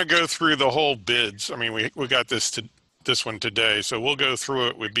 We're gonna go through the whole bids. I mean, we got this one today, so we'll go through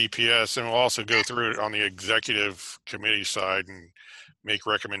it with BPS, and we'll also go through it on the executive committee side and make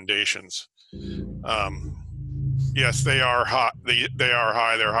recommendations. Yes, they are hot. They are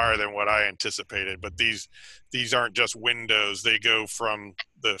high. They're higher than what I anticipated. But these aren't just windows. They go from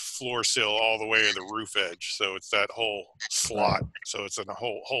the floor sill all the way to the roof edge. So it's that whole slot. So it's in a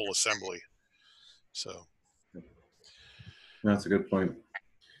whole assembly. So That's a good point.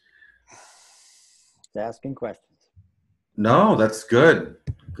 Just asking questions. No, that's good.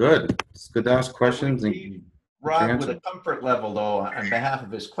 Good. It's good to ask questions. And Rob, with a comfort level, though, on behalf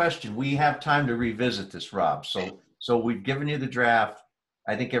of his question, we have time to revisit this, Rob. So we've given you the draft.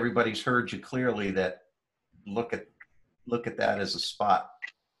 I think everybody's heard you clearly that look at that as a spot.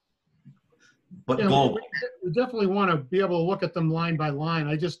 But yeah, we definitely want to be able to look at them line by line.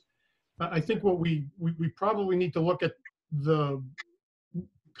 I think what we probably need to look at the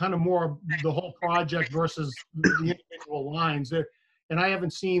kind of more the whole project versus the individual lines. And I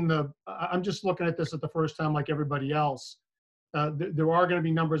haven't seen I'm just looking at this at the first time like everybody else. There are going to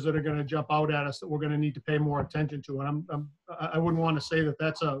be numbers that are going to jump out at us that we're going to need to pay more attention to. And I wouldn't want to say that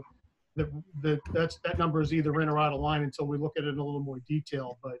that number is either in or out of line until we look at it in a little more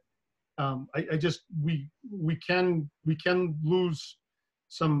detail. But we can lose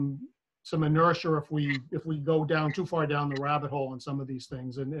some inertia if we go down too far down the rabbit hole on some of these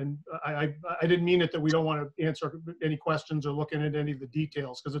things. And I didn't mean it that we don't want to answer any questions or looking at any of the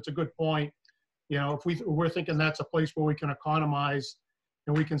details, because it's a good point. You know, if we're thinking that's a place where we can economize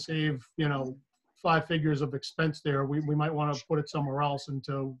and we can save, 5 figures of expense there, we might want to put it somewhere else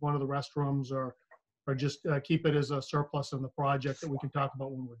into one of the restrooms or just keep it as a surplus in the project that we can talk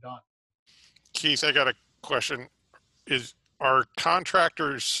about when we're done. Keith, I got a question. Are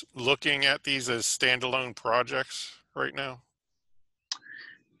contractors looking at these as standalone projects right now?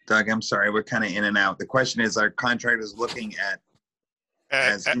 Doug, I'm sorry, we're kind of in and out. The question is, are contractors looking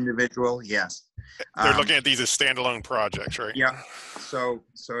as individual? Yes. They're looking at these as standalone projects, right? Yeah. So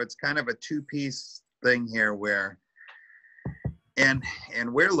it's kind of a 2-piece thing here where, and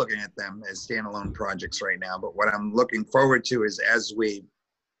we're looking at them as standalone projects right now. But what I'm looking forward to is as we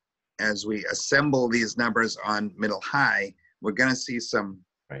assemble these numbers on middle high, we're going to see some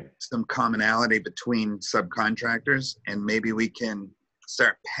commonality between subcontractors, and maybe we can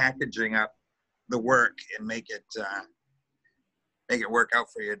start packaging up the work and make it work out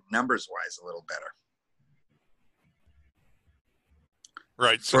for you numbers wise a little better.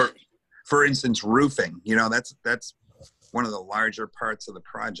 Right. For instance, roofing. That's one of the larger parts of the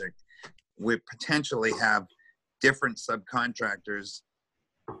project. We potentially have different subcontractors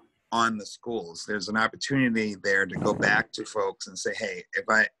on the schools. There's an opportunity there to go back to folks and say, hey,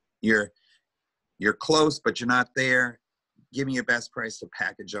 you're close, but you're not there, give me your best price to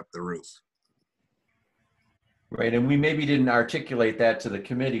package up the roof. Right, and we maybe didn't articulate that to the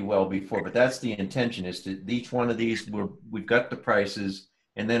committee well before, but that's the intention, is to each one of these, we've got the prices,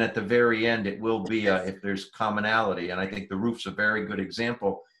 and then at the very end, it will be if there's commonality. And I think the roof's a very good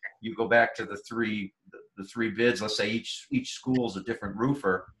example. You go back to the three bids, let's say each school's a different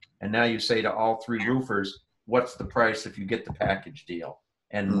roofer, and now you say to all 3 roofers, what's the price if you get the package deal?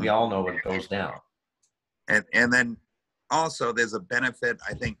 And we all know it goes down. And then also there's a benefit,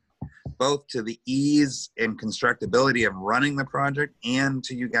 I think, both to the ease and constructability of running the project and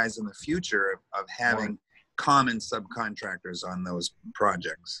to you guys in the future of having common subcontractors on those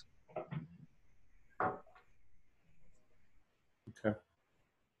projects. Okay.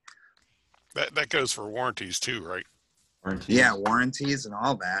 That goes for warranties too, right? Warranties. Yeah, warranties and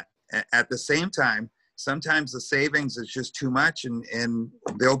all that. At the same time, sometimes the savings is just too much, and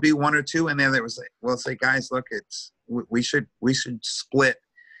there'll be 1 or 2 in there that will say, guys, look, we should split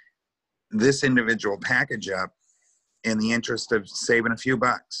this individual package up in the interest of saving a few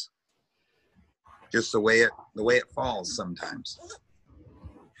bucks. Just the way it falls sometimes.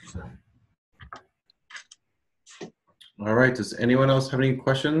 All right. Does anyone else have any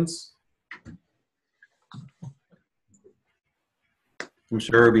questions? I'm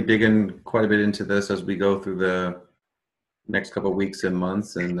sure we'll be digging quite a bit into this as we go through the next couple of weeks and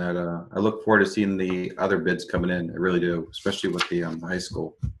months, and that I look forward to seeing the other bids coming in. I really do, especially with the high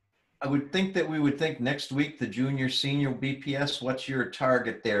school. I would think that we would think next week, the junior, senior BPS, what's your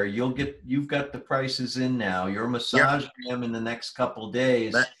target there? You've got the prices in now. You're massaging them in the next couple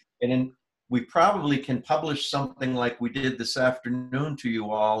days. And then we probably can publish something like we did this afternoon to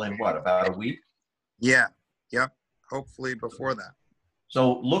you all in what, about a week? Yeah, yep. Hopefully before that.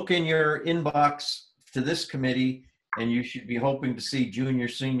 So look in your inbox to this committee, and you should be hoping to see junior,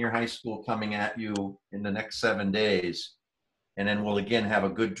 senior high school coming at you in the next 7 days. And then we'll again have a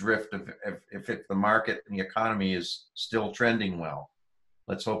good drift of if the market and the economy is still trending well.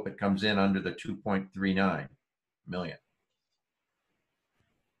 Let's hope it comes in under the 2.39 million.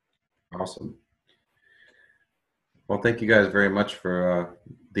 Awesome. Well, thank you guys very much for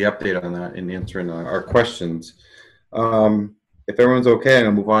the update on that and answering our questions. If everyone's okay, I'm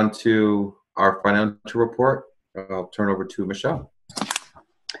gonna move on to our financial report. I'll turn over to Michelle.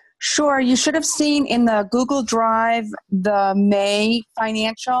 Sure. You should have seen in the Google Drive the May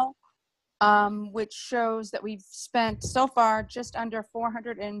financial, which shows that we've spent so far just under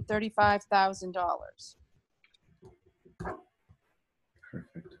 $435,000.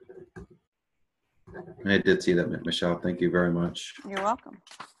 Perfect. I did see that, Michelle. Thank you very much. You're welcome.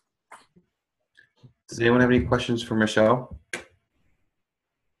 Does anyone have any questions for Michelle?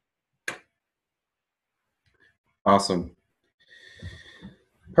 Awesome.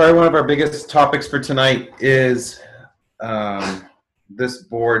 Probably one of our biggest topics for tonight is this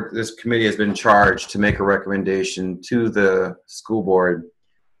committee has been charged to make a recommendation to the school board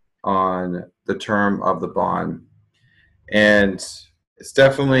on the term of the bond. And it's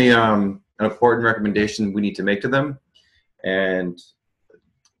definitely an important recommendation we need to make to them. And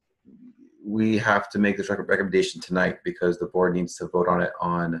we have to make this recommendation tonight because the board needs to vote on it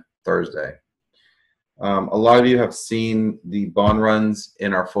on Thursday. A lot of you have seen the bond runs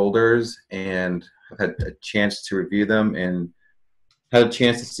in our folders and have had a chance to review them and had a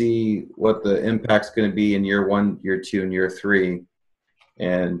chance to see what the impact's going to be in year 1, year 2, and year 3,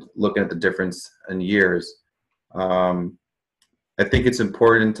 and looking at the difference in years. I think it's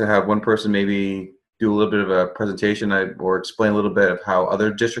important to have one person maybe do a little bit of a presentation or explain a little bit of how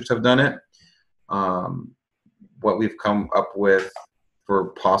other districts have done it, what we've come up with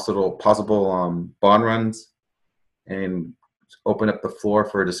for possible bond runs, and open up the floor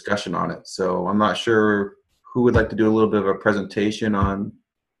for a discussion on it. So I'm not sure who would like to do a little bit of a presentation on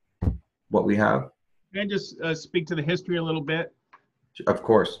what we have. Can I just speak to the history a little bit? Of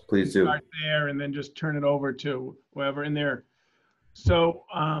course, please do. Start there and then just turn it over to whoever in there. So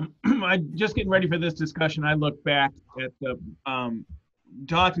I just getting ready for this discussion, I look back at the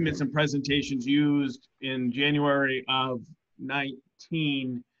documents and presentations used in January of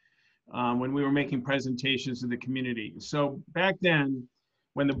 19 when we were making presentations to the community. So back then,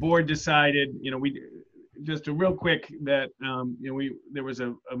 when the board decided, we just a real quick that there was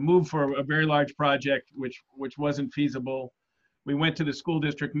a move for a very large project which wasn't feasible. We went to the school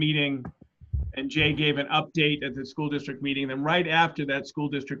district meeting, and Jay gave an update at the school district meeting. Then right after that school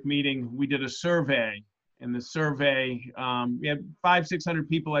district meeting, we did a survey. And the survey, we had 500-600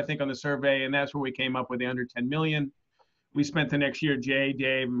 people, I think, on the survey, and that's where we came up with the under 10 million. We spent the next year, Jay,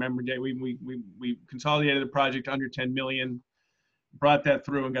 Dave, remember Dave, we consolidated the project under 10 million, brought that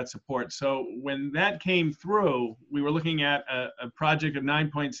through and got support. So when that came through, we were looking at a project of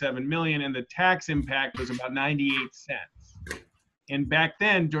 9.7 million, and the tax impact was about 98 cents. And back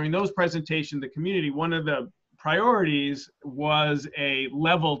then, during those presentations, the community, one of the priorities was a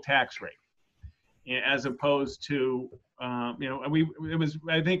level tax rate, as opposed to, I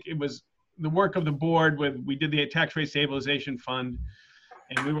think it was the work of the board we did the tax rate stabilization fund,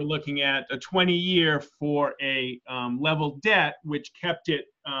 and we were looking at a 20-year for a level debt, which kept it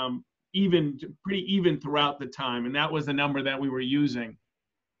pretty even throughout the time. And that was the number that we were using.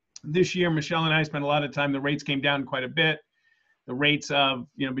 This year, Michelle and I spent a lot of time, the rates came down quite a bit. The rates of,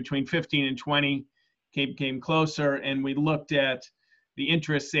 between 15 and 20 came closer, and we looked at the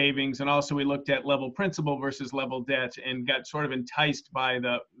interest savings, and also we looked at level principal versus level debt and got sort of enticed by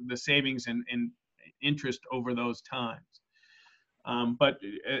the savings and interest over those times. But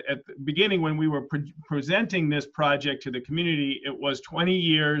at the beginning, when we were presenting this project to the community, it was 20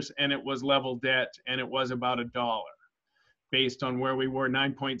 years and it was level debt, and it was about $1 based on where we were,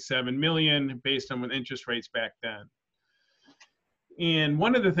 9.7 million, based on with interest rates back then. And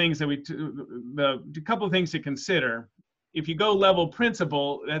one of the things that a couple of things to consider, if you go level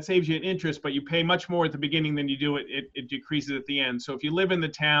principal, that saves you an interest, but you pay much more at the beginning than you do it decreases at the end. So if you live in the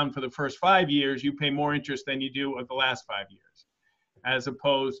town for the first 5 years, you pay more interest than you do at the last 5 years, as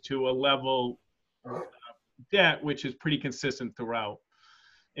opposed to a level debt, which is pretty consistent throughout.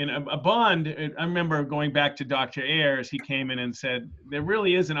 And a bond, I remember going back to Dr. Ayers, he came in and said, there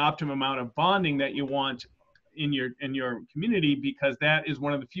really is an optimum amount of bonding that you want in your community, because that is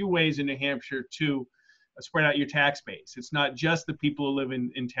one of the few ways in New Hampshire to spread out your tax base. It's not just the people who live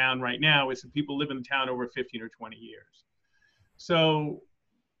in town right now, it's the people who live in town over 15 or 20 years. So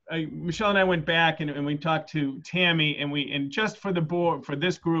Michelle and I went back and we talked to Tammy, and just for the board, for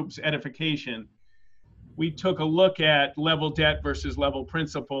this group's edification, we took a look at level debt versus level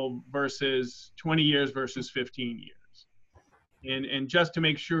principal versus 20 years versus 15 years. And just to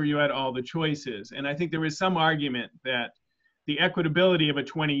make sure you had all the choices. And I think there is some argument that the equitability of a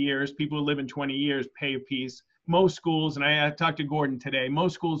 20 years, people who live in 20 years pay a piece. Most schools, and I talked to Gordon today,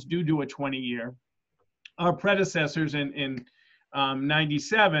 most schools do a 20-year. Our predecessors in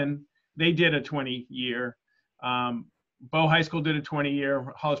 97, they did a 20-year. Bow High School did a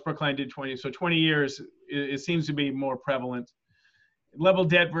 20-year, Hollis Brookline did 20, so 20 years, it seems to be more prevalent. Level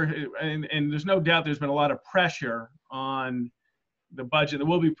debt, and there's no doubt there's been a lot of pressure on the budget. There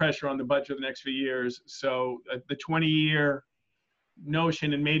will be pressure on the budget the next few years. So the 20-year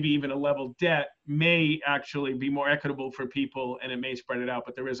notion, and maybe even a level debt, may actually be more equitable for people, and it may spread it out,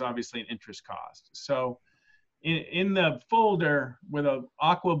 but there is obviously an interest cost. So in the folder with a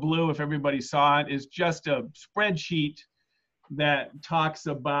aqua blue, if everybody saw it, is just a spreadsheet that talks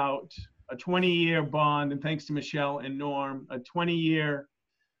about a 20-year bond, and thanks to Michelle and Norm, a 20-year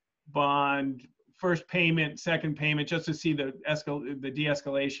bond, first payment, second payment, just to see the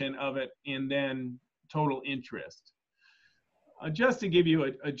de-escalation of it, and then total interest. Just to give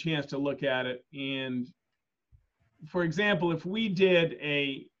you a chance to look at it. And for example, if we did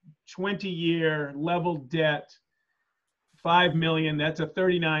a 20-year level debt, 5 million, that's a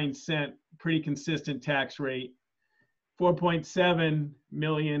 39-cent, pretty consistent tax rate. 4.7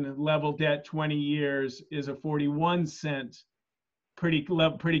 million level debt, 20 years, is a 41-cent,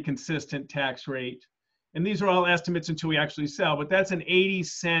 pretty consistent tax rate. And these are all estimates until we actually sell, but that's an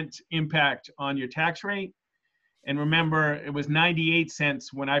 80-cent impact on your tax rate. And remember, it was 98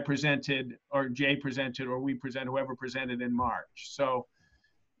 cents when I presented, or Jay presented, or we presented, whoever presented in March. So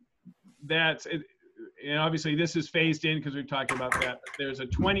that's it. And obviously this is phased in because we've talked about that. There's a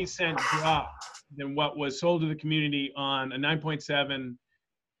 20-cent drop than what was sold to the community on a 9.7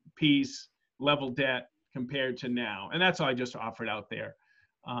 piece level debt compared to now. And that's all I just offered out there.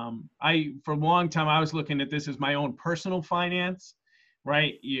 For a long time, I was looking at this as my own personal finance,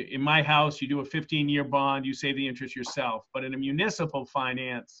 right? In my house, you do a 15-year bond, you save the interest yourself. But in a municipal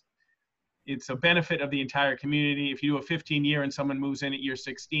finance, it's a benefit of the entire community. If you do a 15-year and someone moves in at year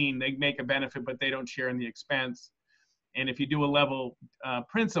 16, they make a benefit, but they don't share in the expense. And if you do a level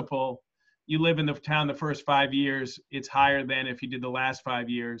principal, you live in the town the first 5 years, it's higher than if you did the last 5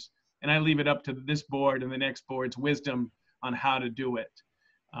 years. And I leave it up to this board and the next board's wisdom on how to do it.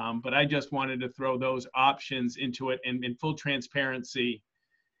 But I just wanted to throw those options into it. And in full transparency,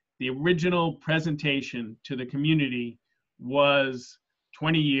 the original presentation to the community was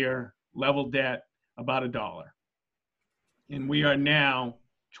 20-year level debt, about $1. And we are now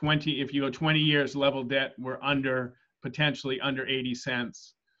 20, if you go 20 years level debt, we're potentially under 80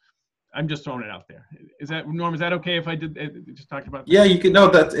 cents. I'm just throwing it out there. Is that, Norm, is that okay if I just talked about that? Yeah, you can. No,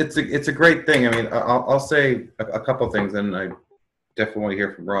 it's a great thing. I mean, I'll say a couple of things, and I definitely want to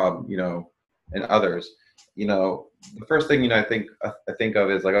hear from Rob, and others. The first thing I think of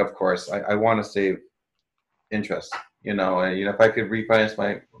is, like, of course, I want to save interest. And if I could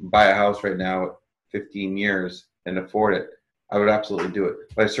buy a house right now at 15 years and afford it, I would absolutely do it.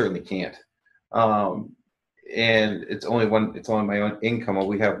 But I certainly can't. And it's only my own income. Well,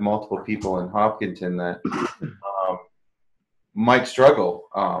 we have multiple people in Hopkinton that might struggle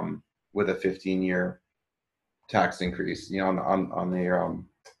with a 15-year tax increase, on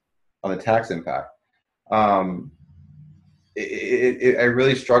the tax impact. I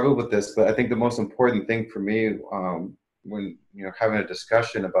really struggled with this, but I think the most important thing for me when having a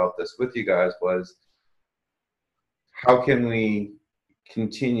discussion about this with you guys was, how can we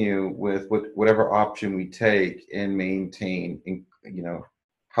continue with whatever option we take and maintain,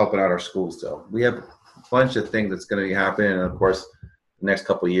 helping out our schools still. We have a bunch of things that's going to be happening, and of course, the next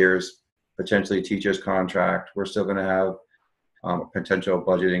couple of years, potentially a teacher's contract. We're still going to have a potential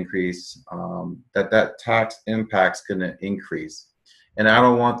budget increase. That tax impact's going to increase, and I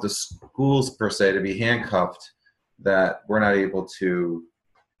don't want the schools per se to be handcuffed that we're not able to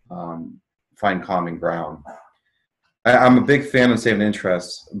find common ground. I'm a big fan of saving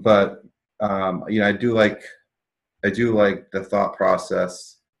interest, but I do like the thought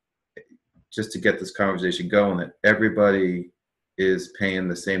process, just to get this conversation going, that everybody is paying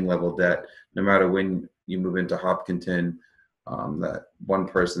the same level debt, no matter when you move into Hopkinton, that one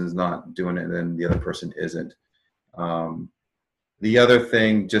person is not doing it and then the other person isn't. The other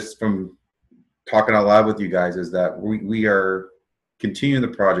thing, just from talking out loud with you guys, is that we are continuing the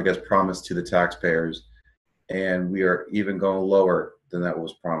project as promised to the taxpayers, and we are even going lower than that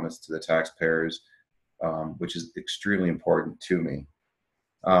was promised to the taxpayers, which is extremely important to me.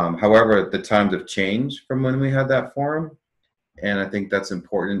 However, the times have changed from when we had that forum, and I think that's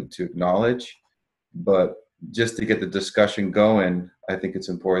important to acknowledge. But just to get the discussion going, I think it's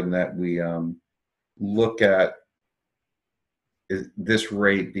important that we look at this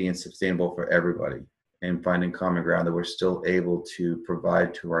rate being sustainable for everybody and finding common ground that we're still able to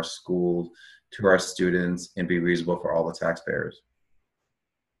provide to our schools, to our students, and be reasonable for all the taxpayers.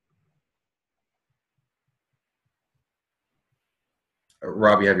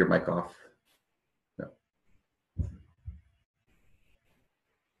 Rob, you have your mic off. No.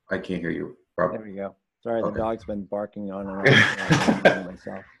 I can't hear you, Rob. There we go. Sorry, Okay. the dog's been barking on and off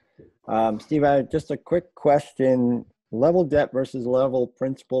myself. Steve, I had just a quick question. Level debt versus level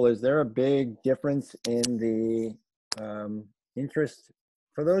principal, is there a big difference in the interest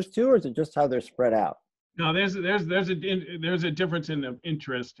for those two, or is it just how they're spread out? No, there's a difference in the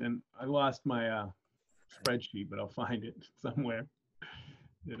interest, and I lost my spreadsheet, but I'll find it somewhere.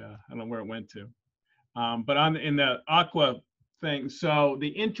 I don't know where it went to. But in the aqua thing, so the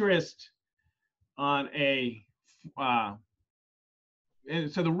interest on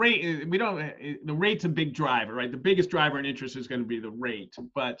so the rate, the rate's a big driver, right? The biggest driver in interest is going to be the rate.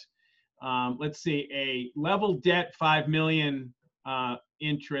 But let's see, a level debt 5 million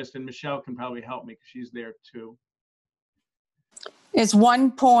interest, and Michelle can probably help me because she's there too. Is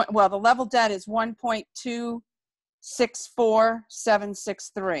the level debt is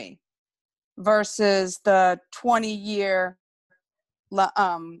 1.264763 versus the 20-year.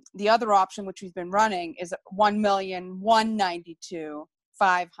 The other option, which we've been running, is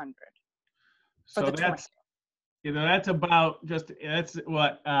 1,192,500 for the 20. That's about that's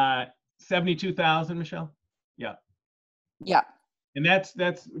what 72,000, Michelle. Yeah. Yeah. And that's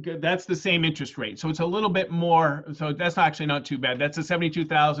good. That's the same interest rate. So it's a little bit more. So that's actually not too bad. That's a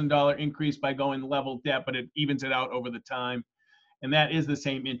 $72,000 increase by going level debt, but it evens it out over the time. And that is the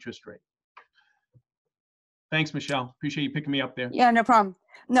same interest rate. Thanks, Michelle. Appreciate you picking me up there. Yeah, no problem.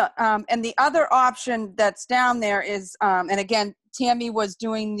 No, and the other option that's down there is, and again, Tammy was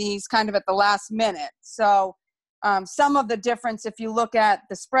doing these kind of at the last minute. So some of the difference, if you look at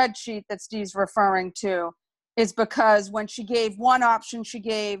the spreadsheet that Steve's referring to, is because when she gave one option, she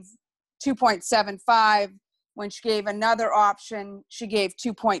gave 2.75. When she gave another option, she gave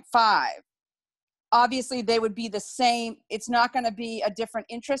 2.5. Obviously, they would be the same. It's not going to be a different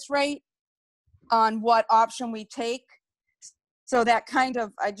interest rate on what option we take. So that kind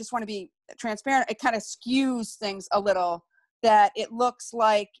of, I just want to be transparent, it kind of skews things a little, that it looks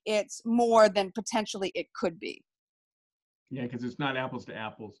like it's more than potentially it could be. Yeah, because it's not apples to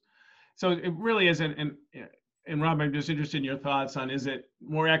apples. So it really isn't, and Rob, I'm just interested in your thoughts on, is it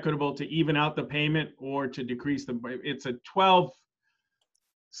more equitable to even out the payment or to decrease the, it's a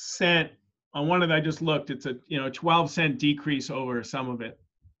 12-cent, on one of the, I just looked, it's a 12-cent decrease over some of it,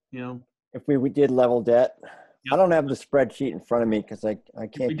 If we did level debt, Yep. I don't have the spreadsheet in front of me because I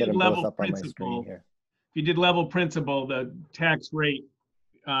can't get them both up on my screen here. If you did level principal, the tax rate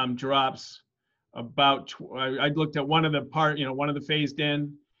drops about, I looked at one of the one of the phased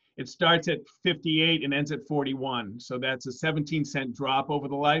in, it starts at 58 and ends at 41. So that's a 17-cent drop over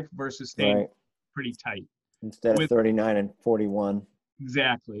the life versus staying pretty tight. Instead of 39 and 41.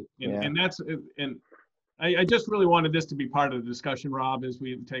 Exactly. And that's, and I just really wanted this to be part of the discussion, Rob, as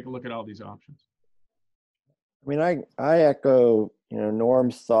we take a look at all these options. I mean, I echo,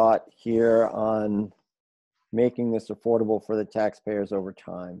 Norm's thought here on making this affordable for the taxpayers over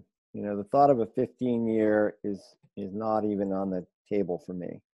time. The thought of a 15-year is not even on the table for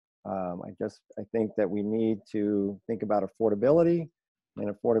me. I think that we need to think about affordability and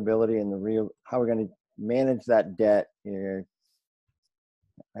the real, how we're going to manage that debt.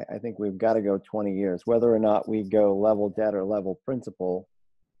 I think we've got to go 20 years, whether or not we go level debt or level principal.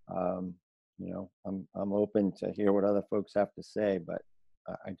 I'm open to hear what other folks have to say, but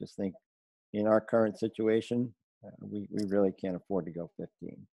I just think in our current situation, we really can't afford to go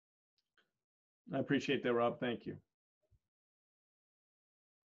 15. I appreciate that, Rob. Thank you.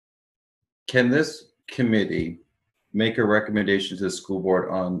 Can this committee make a recommendation to the school board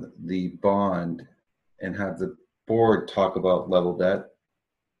on the bond and have the board talk about level debt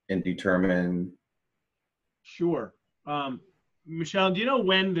and determine? Sure. Michelle, do you know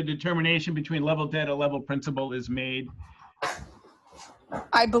when the determination between level debt or level principal is made?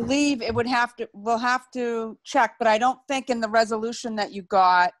 I believe it would have to, we'll have to check, but I don't think in the resolution that you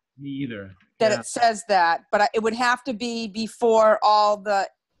got Me either. that Yeah. it says that, but it would have to be before all the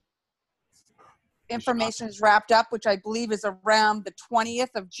information is wrapped up, which I believe is around the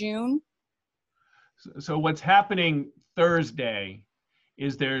 20th of June. So what's happening Thursday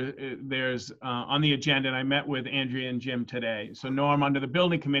is there's on the agenda, and I met with Andrea and Jim today. So Norm, under the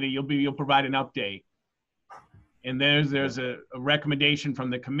building committee, you'll provide an update. And there's a recommendation from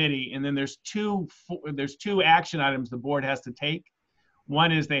the committee, and then there's two action items the board has to take.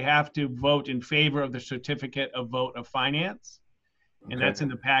 One is they have to vote in favor of the certificate of vote of finance, and that's in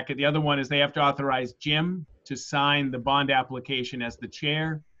the packet. The other one is they have to authorize Jim to sign the bond application as the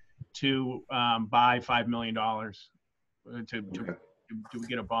chair to buy $5 million to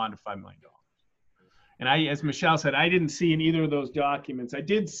get a bond of $5 million. And as Michelle said, I didn't see in either of those documents. I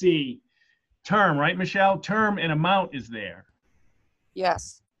did see term, right, Michelle? Term and amount is there,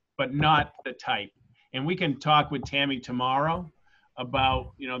 Yes. but not the type. And we can talk with Tammy tomorrow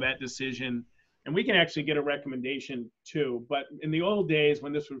about, that decision. And we can actually get a recommendation too. But in the old days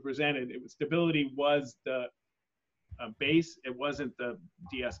when this was presented, stability was the base. It wasn't the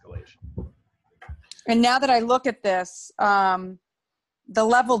de-escalation. And now that I look at this, the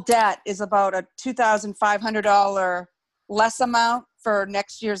level debt is about a $2,500 less amount for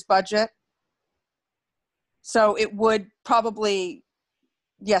next year's budget. So it would probably,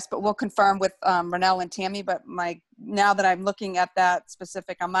 yes, but we'll confirm with Ronell and Tammy. But now that I'm looking at that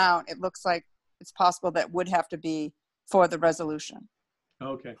specific amount, it looks like it's possible that would have to be for the resolution.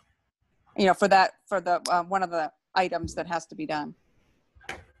 Okay. For the one of the items that has to be done.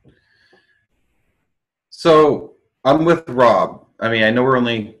 So I'm with Rob. I mean, I know we're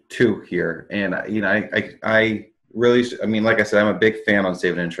only two here, and I really, like I said, I'm a big fan on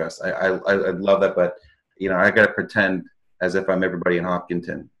saving interest. I love that, but I got to pretend as if I'm everybody in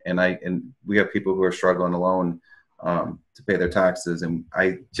Hopkinton, and we have people who are struggling alone to pay their taxes, and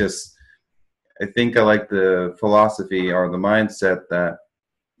I think I like the philosophy or the mindset that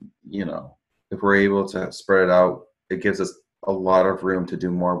if we're able to spread it out, it gives us a lot of room to do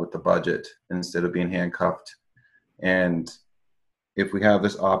more with the budget instead of being handcuffed. And if we have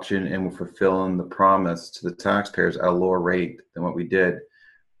this option and we're fulfilling the promise to the taxpayers at a lower rate than what we did,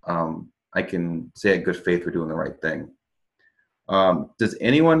 I can say in good faith we're doing the right thing. Does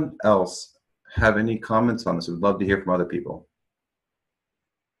anyone else have any comments on this? We'd love to hear from other people.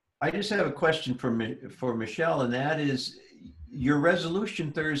 I just have a question for Michelle, and that is, your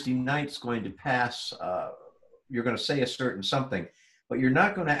resolution Thursday night's going to pass. You're going to say a certain something, but you're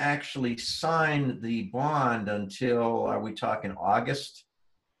not going to actually sign the bond until, are we talking August?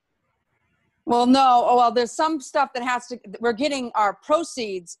 Well, no. Oh, well, there's some stuff that we're getting our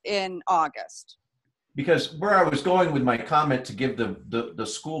proceeds in August. Because where I was going with my comment to give the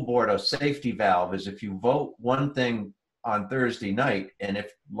school board a safety valve is if you vote one thing on Thursday night, and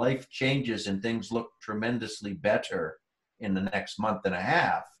if life changes and things look tremendously better in the next month and a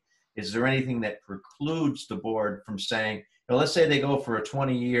half, is there anything that precludes the board from saying, well, let's say they go for a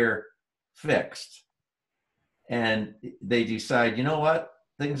 20-year fixed, and they decide, you know what,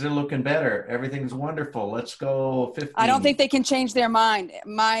 things are looking better, everything's wonderful, let's go 15. I don't think they can change their mind.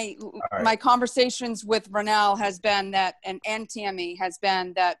 My conversations with Ronell has been that, and Tammy has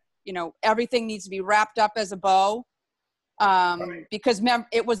been that, everything needs to be wrapped up as a bow. Because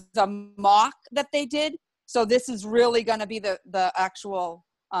it was a mock that they did. So this is really going to be the actual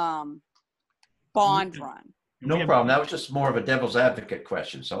bond run. No problem. That was just more of a devil's advocate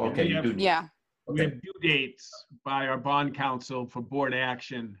question. So, okay. Yeah. We have due dates by our bond council for board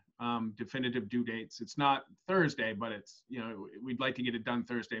action, definitive due dates. It's not Thursday, but it's, we'd like to get it done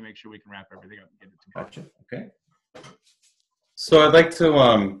Thursday, make sure we can wrap everything up and get it to Gotcha. Okay. So I'd like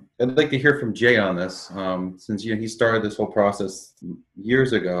to hear from Jay on this, since he started this whole process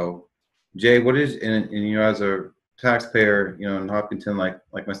years ago. Jay, what is, and as a taxpayer, in Hopkinton,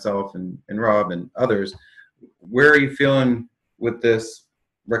 like myself and Rob and others, where are you feeling with this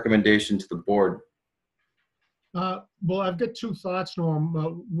recommendation to the board? Well, I've got two thoughts, Norm.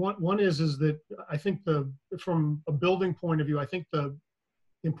 One is that I think from a building point of view, I think the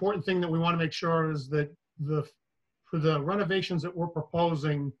important thing that we want to make sure is that for the renovations that we're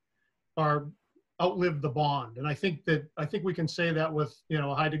proposing outlive the bond. And I think we can say that with,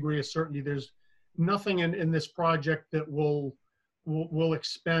 a high degree of certainty. There's nothing in this project that will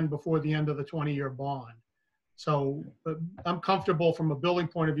expend before the end of the 20-year bond. So I'm comfortable from a building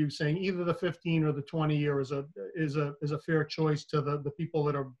point of view saying either the 15 or the 20 year is a fair choice to the people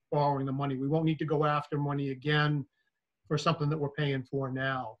that are borrowing the money. We won't need to go after money again for something that we're paying for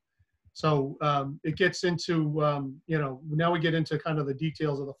now. So it gets into, now we get into kind of the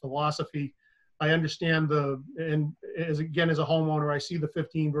details of the philosophy. I understand and as a homeowner, I see the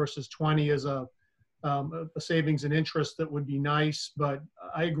 15 versus 20 as a savings and interest that would be nice, but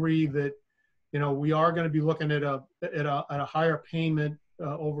I agree that, we are going to be looking at a higher payment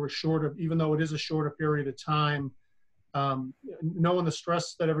over a shorter, even though it is a shorter period of time. Knowing the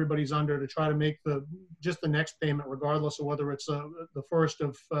stress that everybody's under to try to make just the next payment, regardless of whether it's the first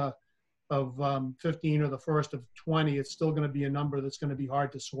of 15 or the first of 20, it's still going to be a number that's going to be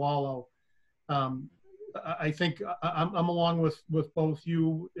hard to swallow. I think I'm along with both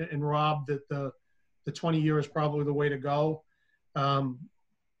you and Rob that the 20-year is probably the way to go.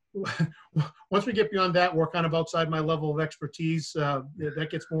 Once we get beyond that, we're kind of outside my level of expertise. That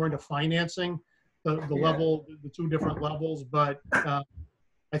gets more into financing, the two different levels. But I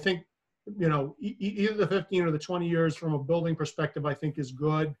think, either the 15 or the 20 years from a building perspective, I think is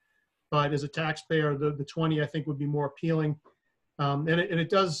good. But as a taxpayer, the 20, I think, would be more appealing. And it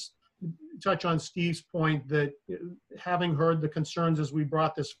does touch on Steve's point that, having heard the concerns as we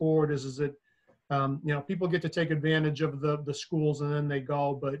brought this forward, is that people get to take advantage of the schools and then they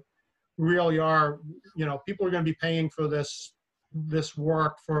go, but really are, people are going to be paying for this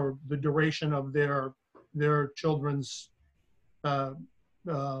work for the duration of their children's time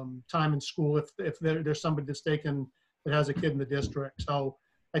in school if there's somebody that's that has a kid in the district. So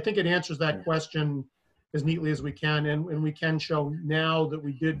I think it answers that question as neatly as we can, and we can show now that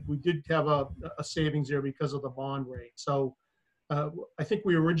we did have a savings there because of the bond rate. So I think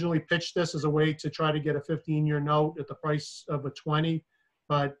we originally pitched this as a way to try to get a 15-year note at the price of a 20,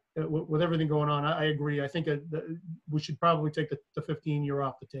 but with everything going on, I agree. I think we should probably take the 15-year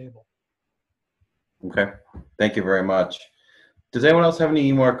off the table. Okay, thank you very much. Does anyone else have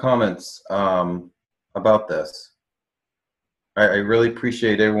any more comments about this? I really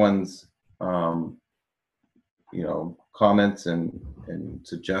appreciate everyone's comments and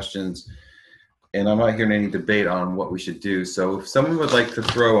suggestions. And I'm not hearing any debate on what we should do. So if someone would like to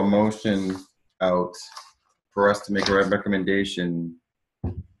throw a motion out for us to make a recommendation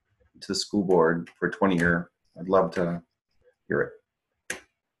to the school board for 20-year, I'd love to hear it.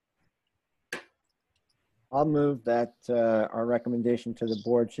 I'll move that our recommendation to the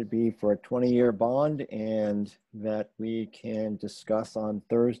board should be for a 20-year bond, and that we can discuss on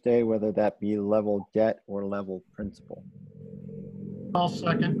Thursday whether that be level debt or level principal. I'll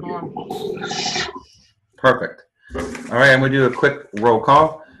second, Norm. Perfect. All right, I'm going to do a quick roll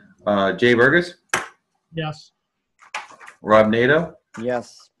call. Jay Burgess? Yes. Rob Nato?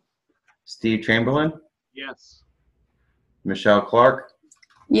 Yes. Steve Chamberlain? Yes. Michelle Clark?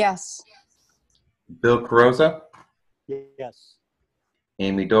 Yes. Bill Carosa? Yes.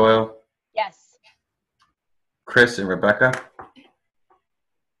 Amy Doyle? Yes. Chris and Rebecca?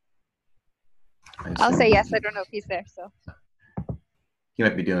 I'll say yes. I don't know if he's there, so. He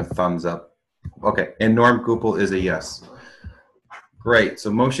might be doing a thumbs up. Okay, and Norm Goupel is a yes. Great,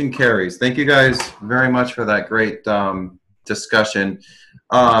 so motion carries. Thank you guys very much for that great discussion.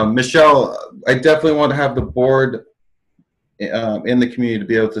 Michelle, I definitely want to have the board in the community to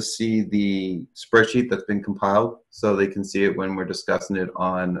be able to see the spreadsheet that's been compiled, so they can see it when we're discussing it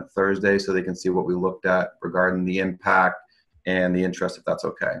on Thursday, so they can see what we looked at regarding the impact and the interest, if that's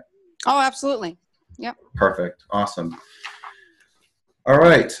okay. Oh, absolutely. Yep. Perfect. Awesome. All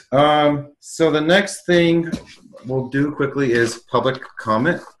right. So the next thing we'll do quickly is public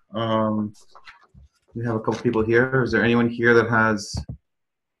comment. We have a couple people here. Is there anyone here that has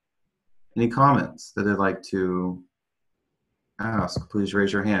any comments that they'd like to ask? Please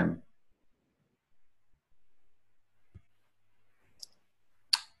raise your hand.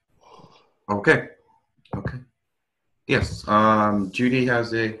 Okay. Okay. Yes. Judy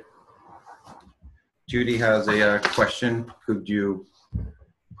has a question. Could you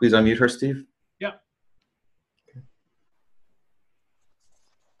please unmute her, Steve? Yep.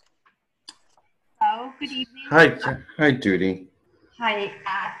 Hello, good evening. Hi, Judy. Hi,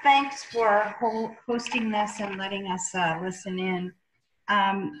 thanks for hosting this and letting us listen in.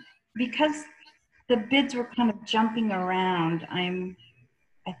 Because the bids were kind of jumping around, I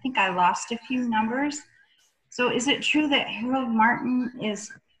think I lost a few numbers. So is it true that Harold Martin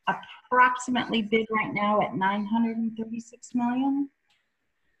is approximately bid right now at 936 million?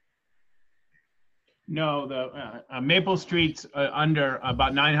 No, the Maple Street's under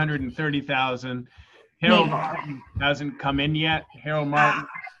about 930,000. Harold Martin hasn't come in yet. Harold Martin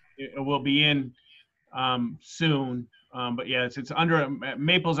will be in soon, but yes, it's under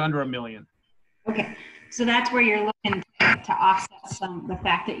Maple's under $1 million. Okay, so that's where you're looking to offset the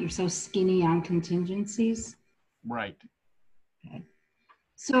fact that you're so skinny on contingencies. Right. Okay.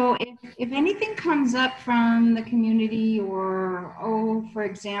 So if anything comes up from the community, or, oh, for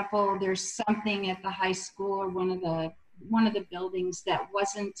example, there's something at the high school or one of the buildings that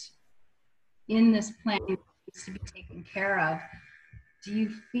wasn't in this plan that needs to be taken care of, do you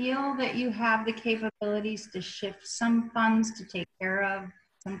feel that you have the capabilities to shift some funds to take care of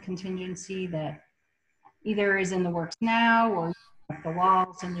some contingency that either is in the works now or up the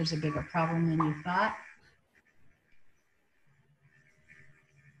walls and there's a bigger problem than you thought?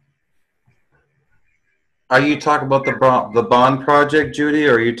 Are you talking about the bond project, Judy,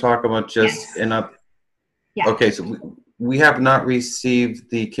 or are you talking about just in a? Yeah. Okay, so we have not received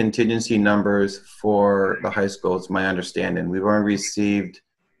the contingency numbers for the high school. It's my understanding. We've only received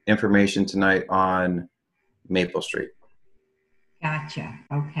information tonight on Maple Street. Gotcha.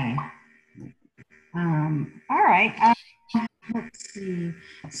 Okay. All right. Let's see.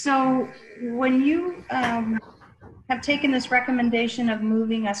 So when you have taken this recommendation of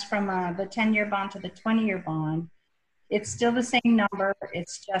moving us from the 10-year bond to the 20-year bond, it's still the same number.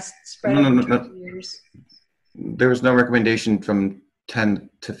 It's just spread over 2 years. There was no recommendation from 10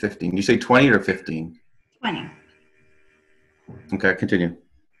 to 15. You say 20 or 15? 20. Okay, continue.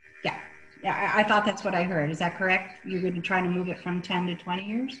 Yeah, I thought that's what I heard. Is that correct? You're going to try to move it from 10 to 20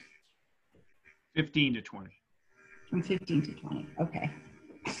 years? 15 to 20. From 15 to 20. Okay.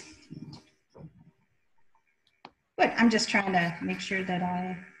 Good. I'm just trying to make sure that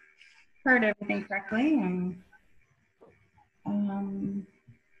I heard everything correctly.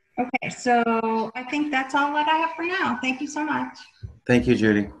 Okay, so I think that's all that I have for now. Thank you so much. Thank you,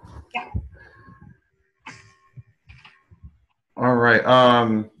 Judy. Yeah. All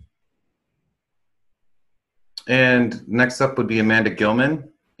right. And next up would be Amanda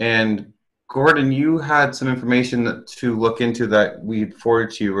Gilman. And Gordon, you had some information to look into that we'd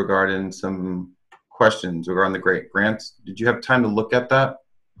forwarded to you regarding some questions regarding the grants. Did you have time to look at that?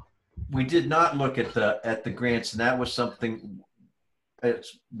 We did not look at the grants, and that was something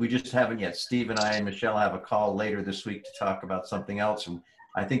we just haven't yet. Steve and I and Michelle have a call later this week to talk about something else. And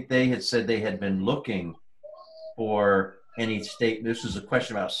I think they had said they had been looking for any state. This is a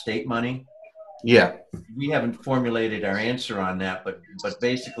question about state money. Yeah. We haven't formulated our answer on that, but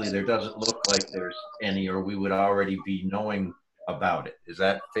basically there doesn't look like there's any, or we would already be knowing about it. Is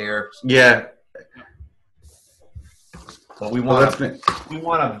that fair? Yeah. But we want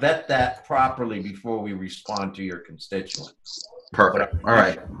to vet that properly before we respond to your constituents. Perfect. All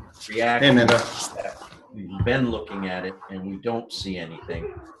right. Reaction. Hey, Amanda. We've been looking at it and we don't see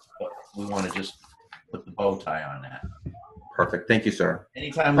anything, but we want to just put the bow tie on that. Perfect. Thank you, sir.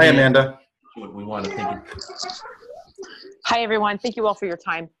 Anytime. Hi, Amanda. We want to think. Hi, everyone. Thank you all for your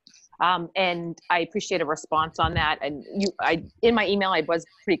time. And I appreciate a response on that. And in my email, I was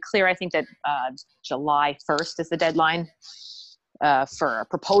pretty clear. I think that July 1st is the deadline for a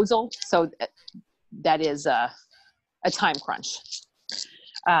proposal. So that is a time crunch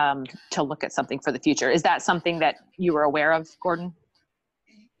to look at something for the future. Is that something that you were aware of, Gordon?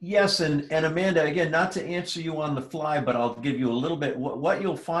 Yes, and Amanda, again, not to answer you on the fly, but I'll give you a little bit. What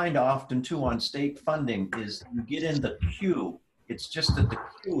you'll find often too on state funding is you get in the queue. It's just that the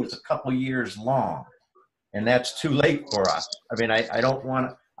queue is a couple years long, and that's too late for us. I mean, I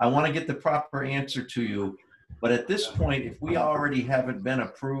want to get the proper answer to you, but at this point, if we already haven't been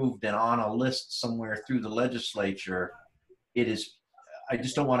approved and on a list somewhere through the legislature, it is. I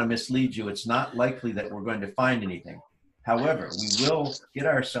just don't want to mislead you. It's not likely that we're going to find anything. However, we will get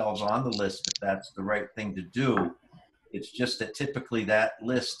ourselves on the list if that's the right thing to do. It's just that typically that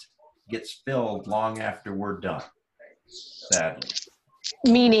list gets filled long after we're done, sadly.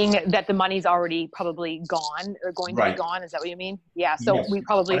 Meaning that the money's already probably gone or going to be gone. Is that what you mean? Yeah. So yes. We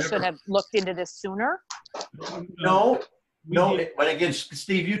probably should have looked into this sooner. No. But again,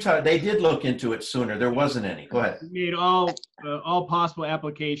 Steve, they did look into it sooner. There wasn't any. Go ahead. We made all possible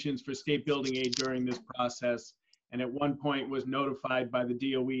applications for state building aid during this process. And at one point was notified by the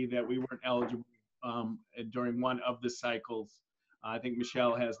DOE that we weren't eligible during one of the cycles. I think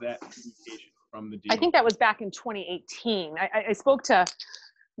Michelle has that communication from the DOE. I think that was back in 2018. I spoke to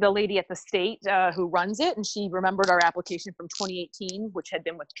the lady at the state who runs it, and she remembered our application from 2018, which had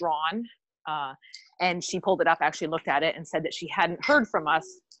been withdrawn. And she pulled it up, actually looked at it, and said that she hadn't heard from us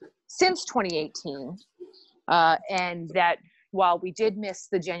since 2018. And that while we did miss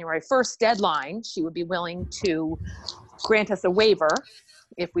the January 1st deadline, she would be willing to grant us a waiver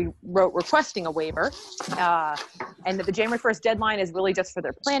if we wrote requesting a waiver. And that the January 1st deadline is really just for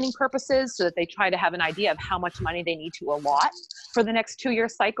their planning purposes, so that they try to have an idea of how much money they need to allot for the next 2-year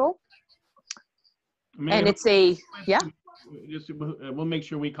cycle. And it's we'll make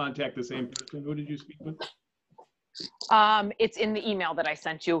sure we contact the same person. Who did you speak with? It's in the email that I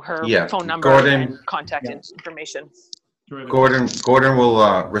sent you, her Yeah, phone number Gordon. and contact information. Gordon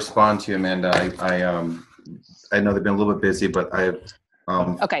will respond to you, Amanda. I know they've been a little bit busy, but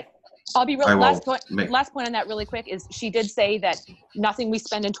Okay. I'll be real. I will Last point on that really quick is she did say that nothing we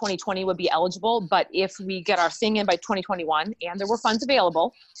spend in 2020 would be eligible, but if we get our thing in by 2021 and there were funds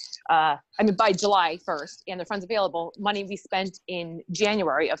available, by July 1st, and the funds available, money we spent in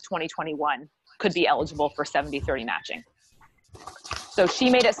January of 2021 could be eligible for 70-30 matching. So she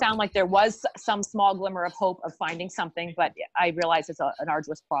made it sound like there was some small glimmer of hope of finding something, but I realize it's an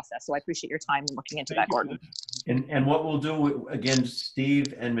arduous process. So I appreciate your time in looking into that, Gordon. And what we'll do, again,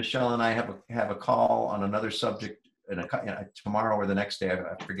 Steve and Michelle and I have a call on another subject tomorrow or the next day.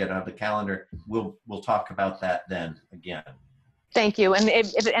 I forget on the calendar. We'll talk about that then again. Thank you. And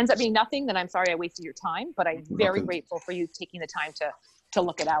if it ends up being nothing, then I'm sorry I wasted your time, but I'm very grateful for you taking the time to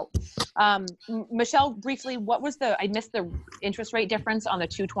look it out. Michelle, briefly, I missed the interest rate difference on the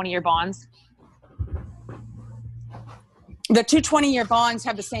 2 20-year bonds. The 2 20-year bonds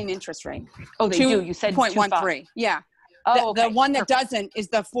have the same interest rate. Oh, they do. You said 2.13. Yeah. Oh, the one that doesn't is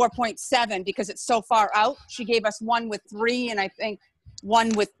the 4.7 because it's so far out. She gave us one with 3 and I think one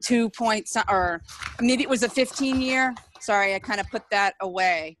with 2 points, or maybe it was a 15-year. Sorry, I kind of put that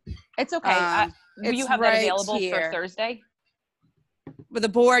away. It's okay. Will you have that available for Thursday? With the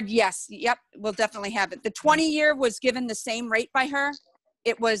board, yes. Yep, we'll definitely have it. The 20-year was given the same rate by her.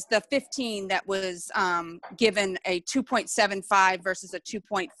 It was the 15 that was given a 2.75 versus a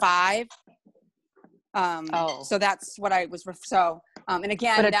 2.5. So that's what I was. And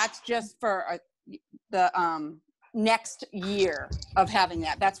again, that's just for the next year of having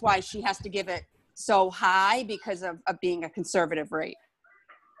that. That's why she has to give it so high because of being a conservative rate.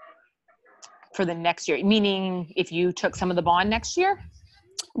 For the next year, meaning if you took some of the bond next year?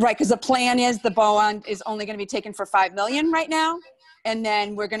 Right, because the plan is the bond is only going to be taken for $5 million right now. And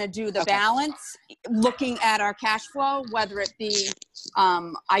then we're going to do the balance, looking at our cash flow, whether it be,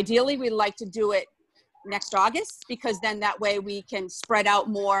 ideally, we'd like to do it next August, because then that way we can spread out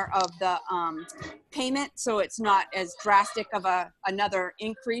more of the payment. So it's not as drastic of another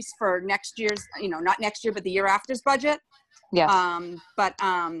increase for next year's, not next year, but the year after's budget. Yes.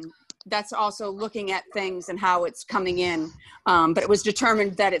 That's also looking at things and how it's coming in. But it was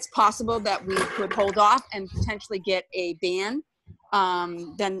determined that it's possible that we could hold off and potentially get a ban.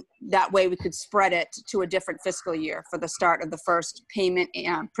 Then that way we could spread it to a different fiscal year for the start of the first payment,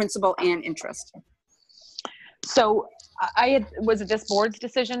 principal and interest. So was it this board's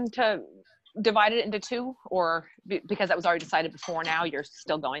decision to divide it into 2, or because that was already decided before, now you're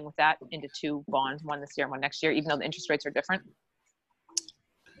still going with that into 2 bonds, one this year and one next year, even though the interest rates are different?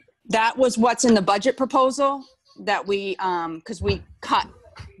 That was what's in the budget proposal that we, because we cut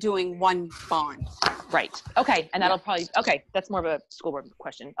doing 1 bond. Right. Okay. And that'll probably, that's more of a school board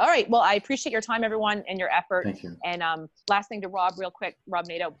question. All right. Well, I appreciate your time, everyone, and your effort. Thank you. And last thing to Rob, real quick, Rob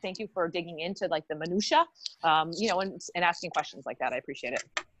Nato, thank you for digging into like the minutia, and asking questions like that. I appreciate it.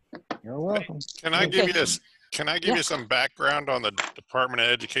 You're welcome. Can I give you this? Can I give you some background on the Department of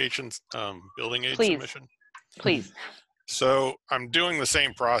Education's building aid submission? Please. So I'm doing the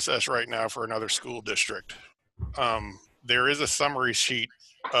same process right now for another school district. There is a summary sheet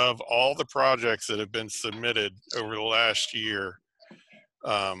of all the projects that have been submitted over the last year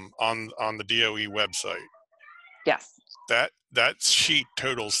on the DOE website. Yes. That sheet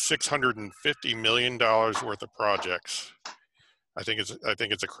totals $650 million worth of projects. I think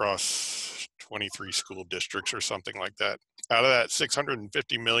it's across 23 school districts or something like that. Out of that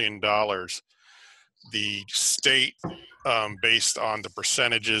 $650 million, the state, based on the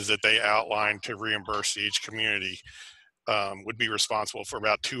percentages that they outlined to reimburse each community, would be responsible for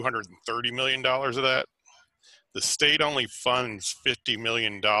about $230 million of that. The state only funds $50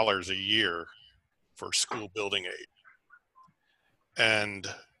 million a year for school building aid. And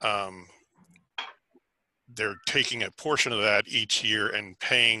they're taking a portion of that each year and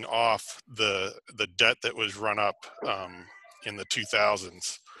paying off the debt that was run up in the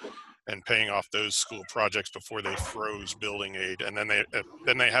 2000s, and paying off those school projects before they froze building aid. And then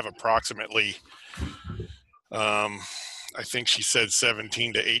they have approximately, I think she said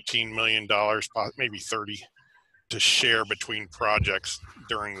 17 to 18 million dollars, maybe 30, to share between projects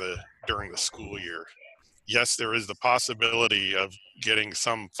during the school year. Yes, there is the possibility of getting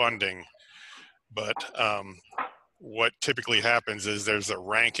some funding, but what typically happens is there's a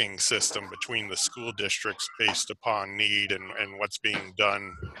ranking system between the school districts based upon need and what's being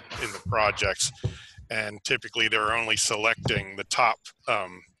done in the projects. And typically they're only selecting the top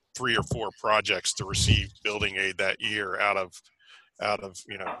 3 or 4 projects to receive building aid that year out of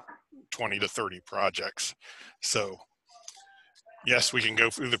 20 to 30 projects. So yes, we can go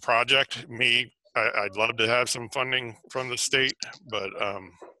through the project. I'd love to have some funding from the state, but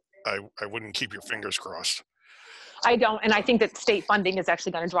I wouldn't keep your fingers crossed. I don't, and I think that state funding is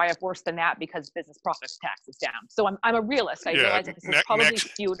actually going to dry up worse than that because business profits tax is down. So I'm a realist. I realize that this is probably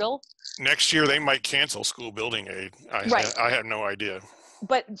futile. Next year they might cancel school building aid. I have no idea.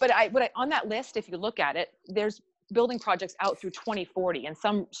 But on that list, if you look at it, there's building projects out through 2040, and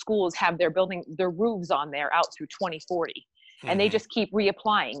some schools have their roofs on there out through 2040, and they just keep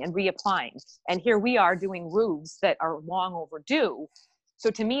reapplying and reapplying. And here we are doing roofs that are long overdue. So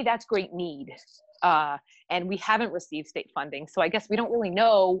to me, that's great need. And we haven't received state funding. So I guess we don't really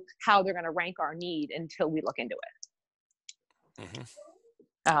know how they're going to rank our need until we look into it.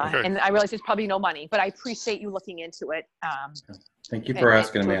 Okay. And I realize there's probably no money, but I appreciate you looking into it. Thank you for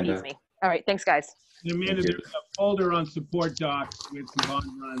asking, Amanda. All right, thanks, guys. And Amanda, there's a folder on support docs with some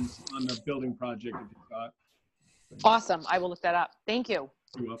bond runs on the building project if you thought. Awesome. I will look that up. Thank you.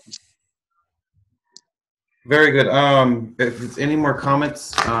 You're welcome. Very good. If there's any more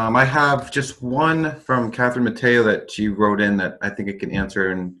comments, I have just one from Catherine Mateo that she wrote in that I think it can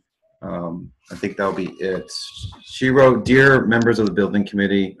answer, and I think that'll be it. She wrote, "Dear members of the building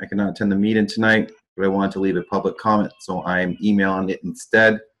committee, I cannot attend the meeting tonight, but I wanted to leave a public comment, so I'm emailing it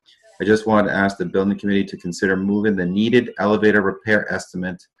instead. I just wanted to ask the building committee to consider moving the needed elevator repair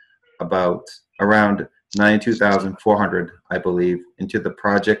estimate about around $92,400, I believe, into the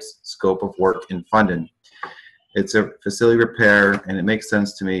project's scope of work and funding. It's a facility repair, and it makes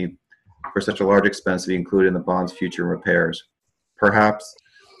sense to me for such a large expense to be included in the bond's future repairs. Perhaps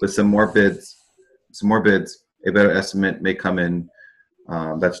with some more bids, a better estimate may come in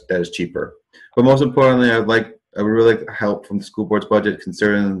that is cheaper. But most importantly, I would really like help from the school board's budget,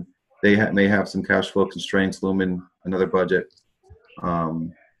 considering they may have some cash flow constraints looming another budget."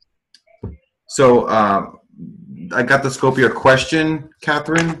 So I got the scope of your question,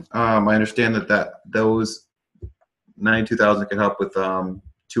 Catherine. I understand that those $92,000 can help with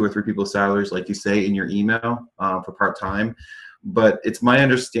 2 or 3 people's salaries, like you say in your email, for part-time. But it's my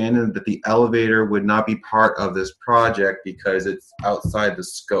understanding that the elevator would not be part of this project because it's outside the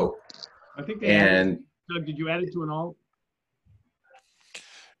scope. I think Doug, did you add it to an alt?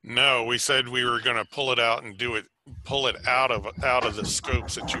 No, we said we were going to pull it out and pull it out of the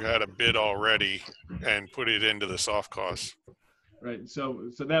scopes that you had a bid already and put it into the soft costs. Right.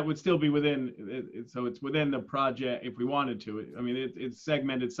 So that would still be within. So it's within the project if we wanted to. I mean, it's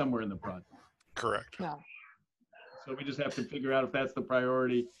segmented somewhere in the project. Correct. Yeah. So we just have to figure out if that's the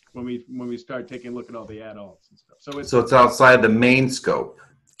priority when we start taking a look at all the add-alls and stuff. So it's outside the main scope.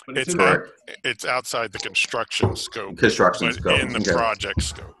 But It's correct. It's outside the construction scope. Construction but scope, in the okay. project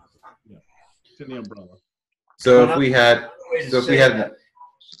scope. Yeah, it's in the umbrella. So if we had,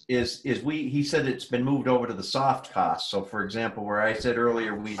 he said it's been moved over to the soft costs. So for example, where I said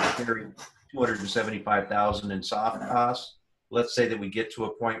earlier we carried $275,000 in soft costs, let's say that we get to a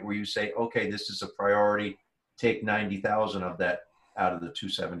point where you say, okay, this is a priority, take 90,000 of that out of the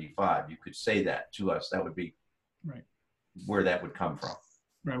 275. You could say that to us. That would be right where that would come from.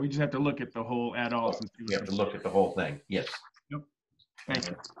 Right. We just have to look at the whole add-alls. We have to look at the whole thing. Yes. Yep. Thank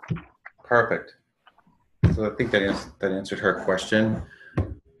you. Perfect. So I think that answered her question.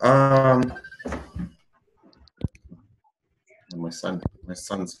 My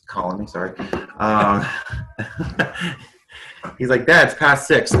son's calling me. Sorry. He's like, "Dad, it's past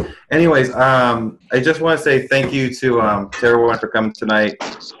 6." Anyways, I just want to say thank you to everyone for coming tonight,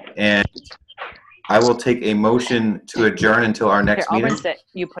 and I will take a motion to adjourn until our next Here, I'll meeting. rinse it.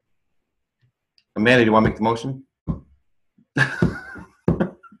 You put. Amanda, do you want to make the motion?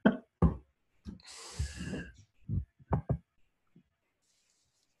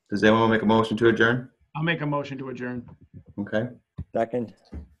 Does anyone want to make a motion to adjourn? I'll make a motion to adjourn. Okay. Second.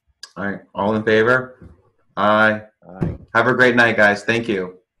 All right. All in favor? Aye. Aye. Have a great night, guys. Thank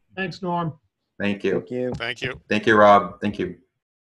you. Thanks, Norm. Thank you. Thank you. Thank you. Thank you, Rob. Thank you.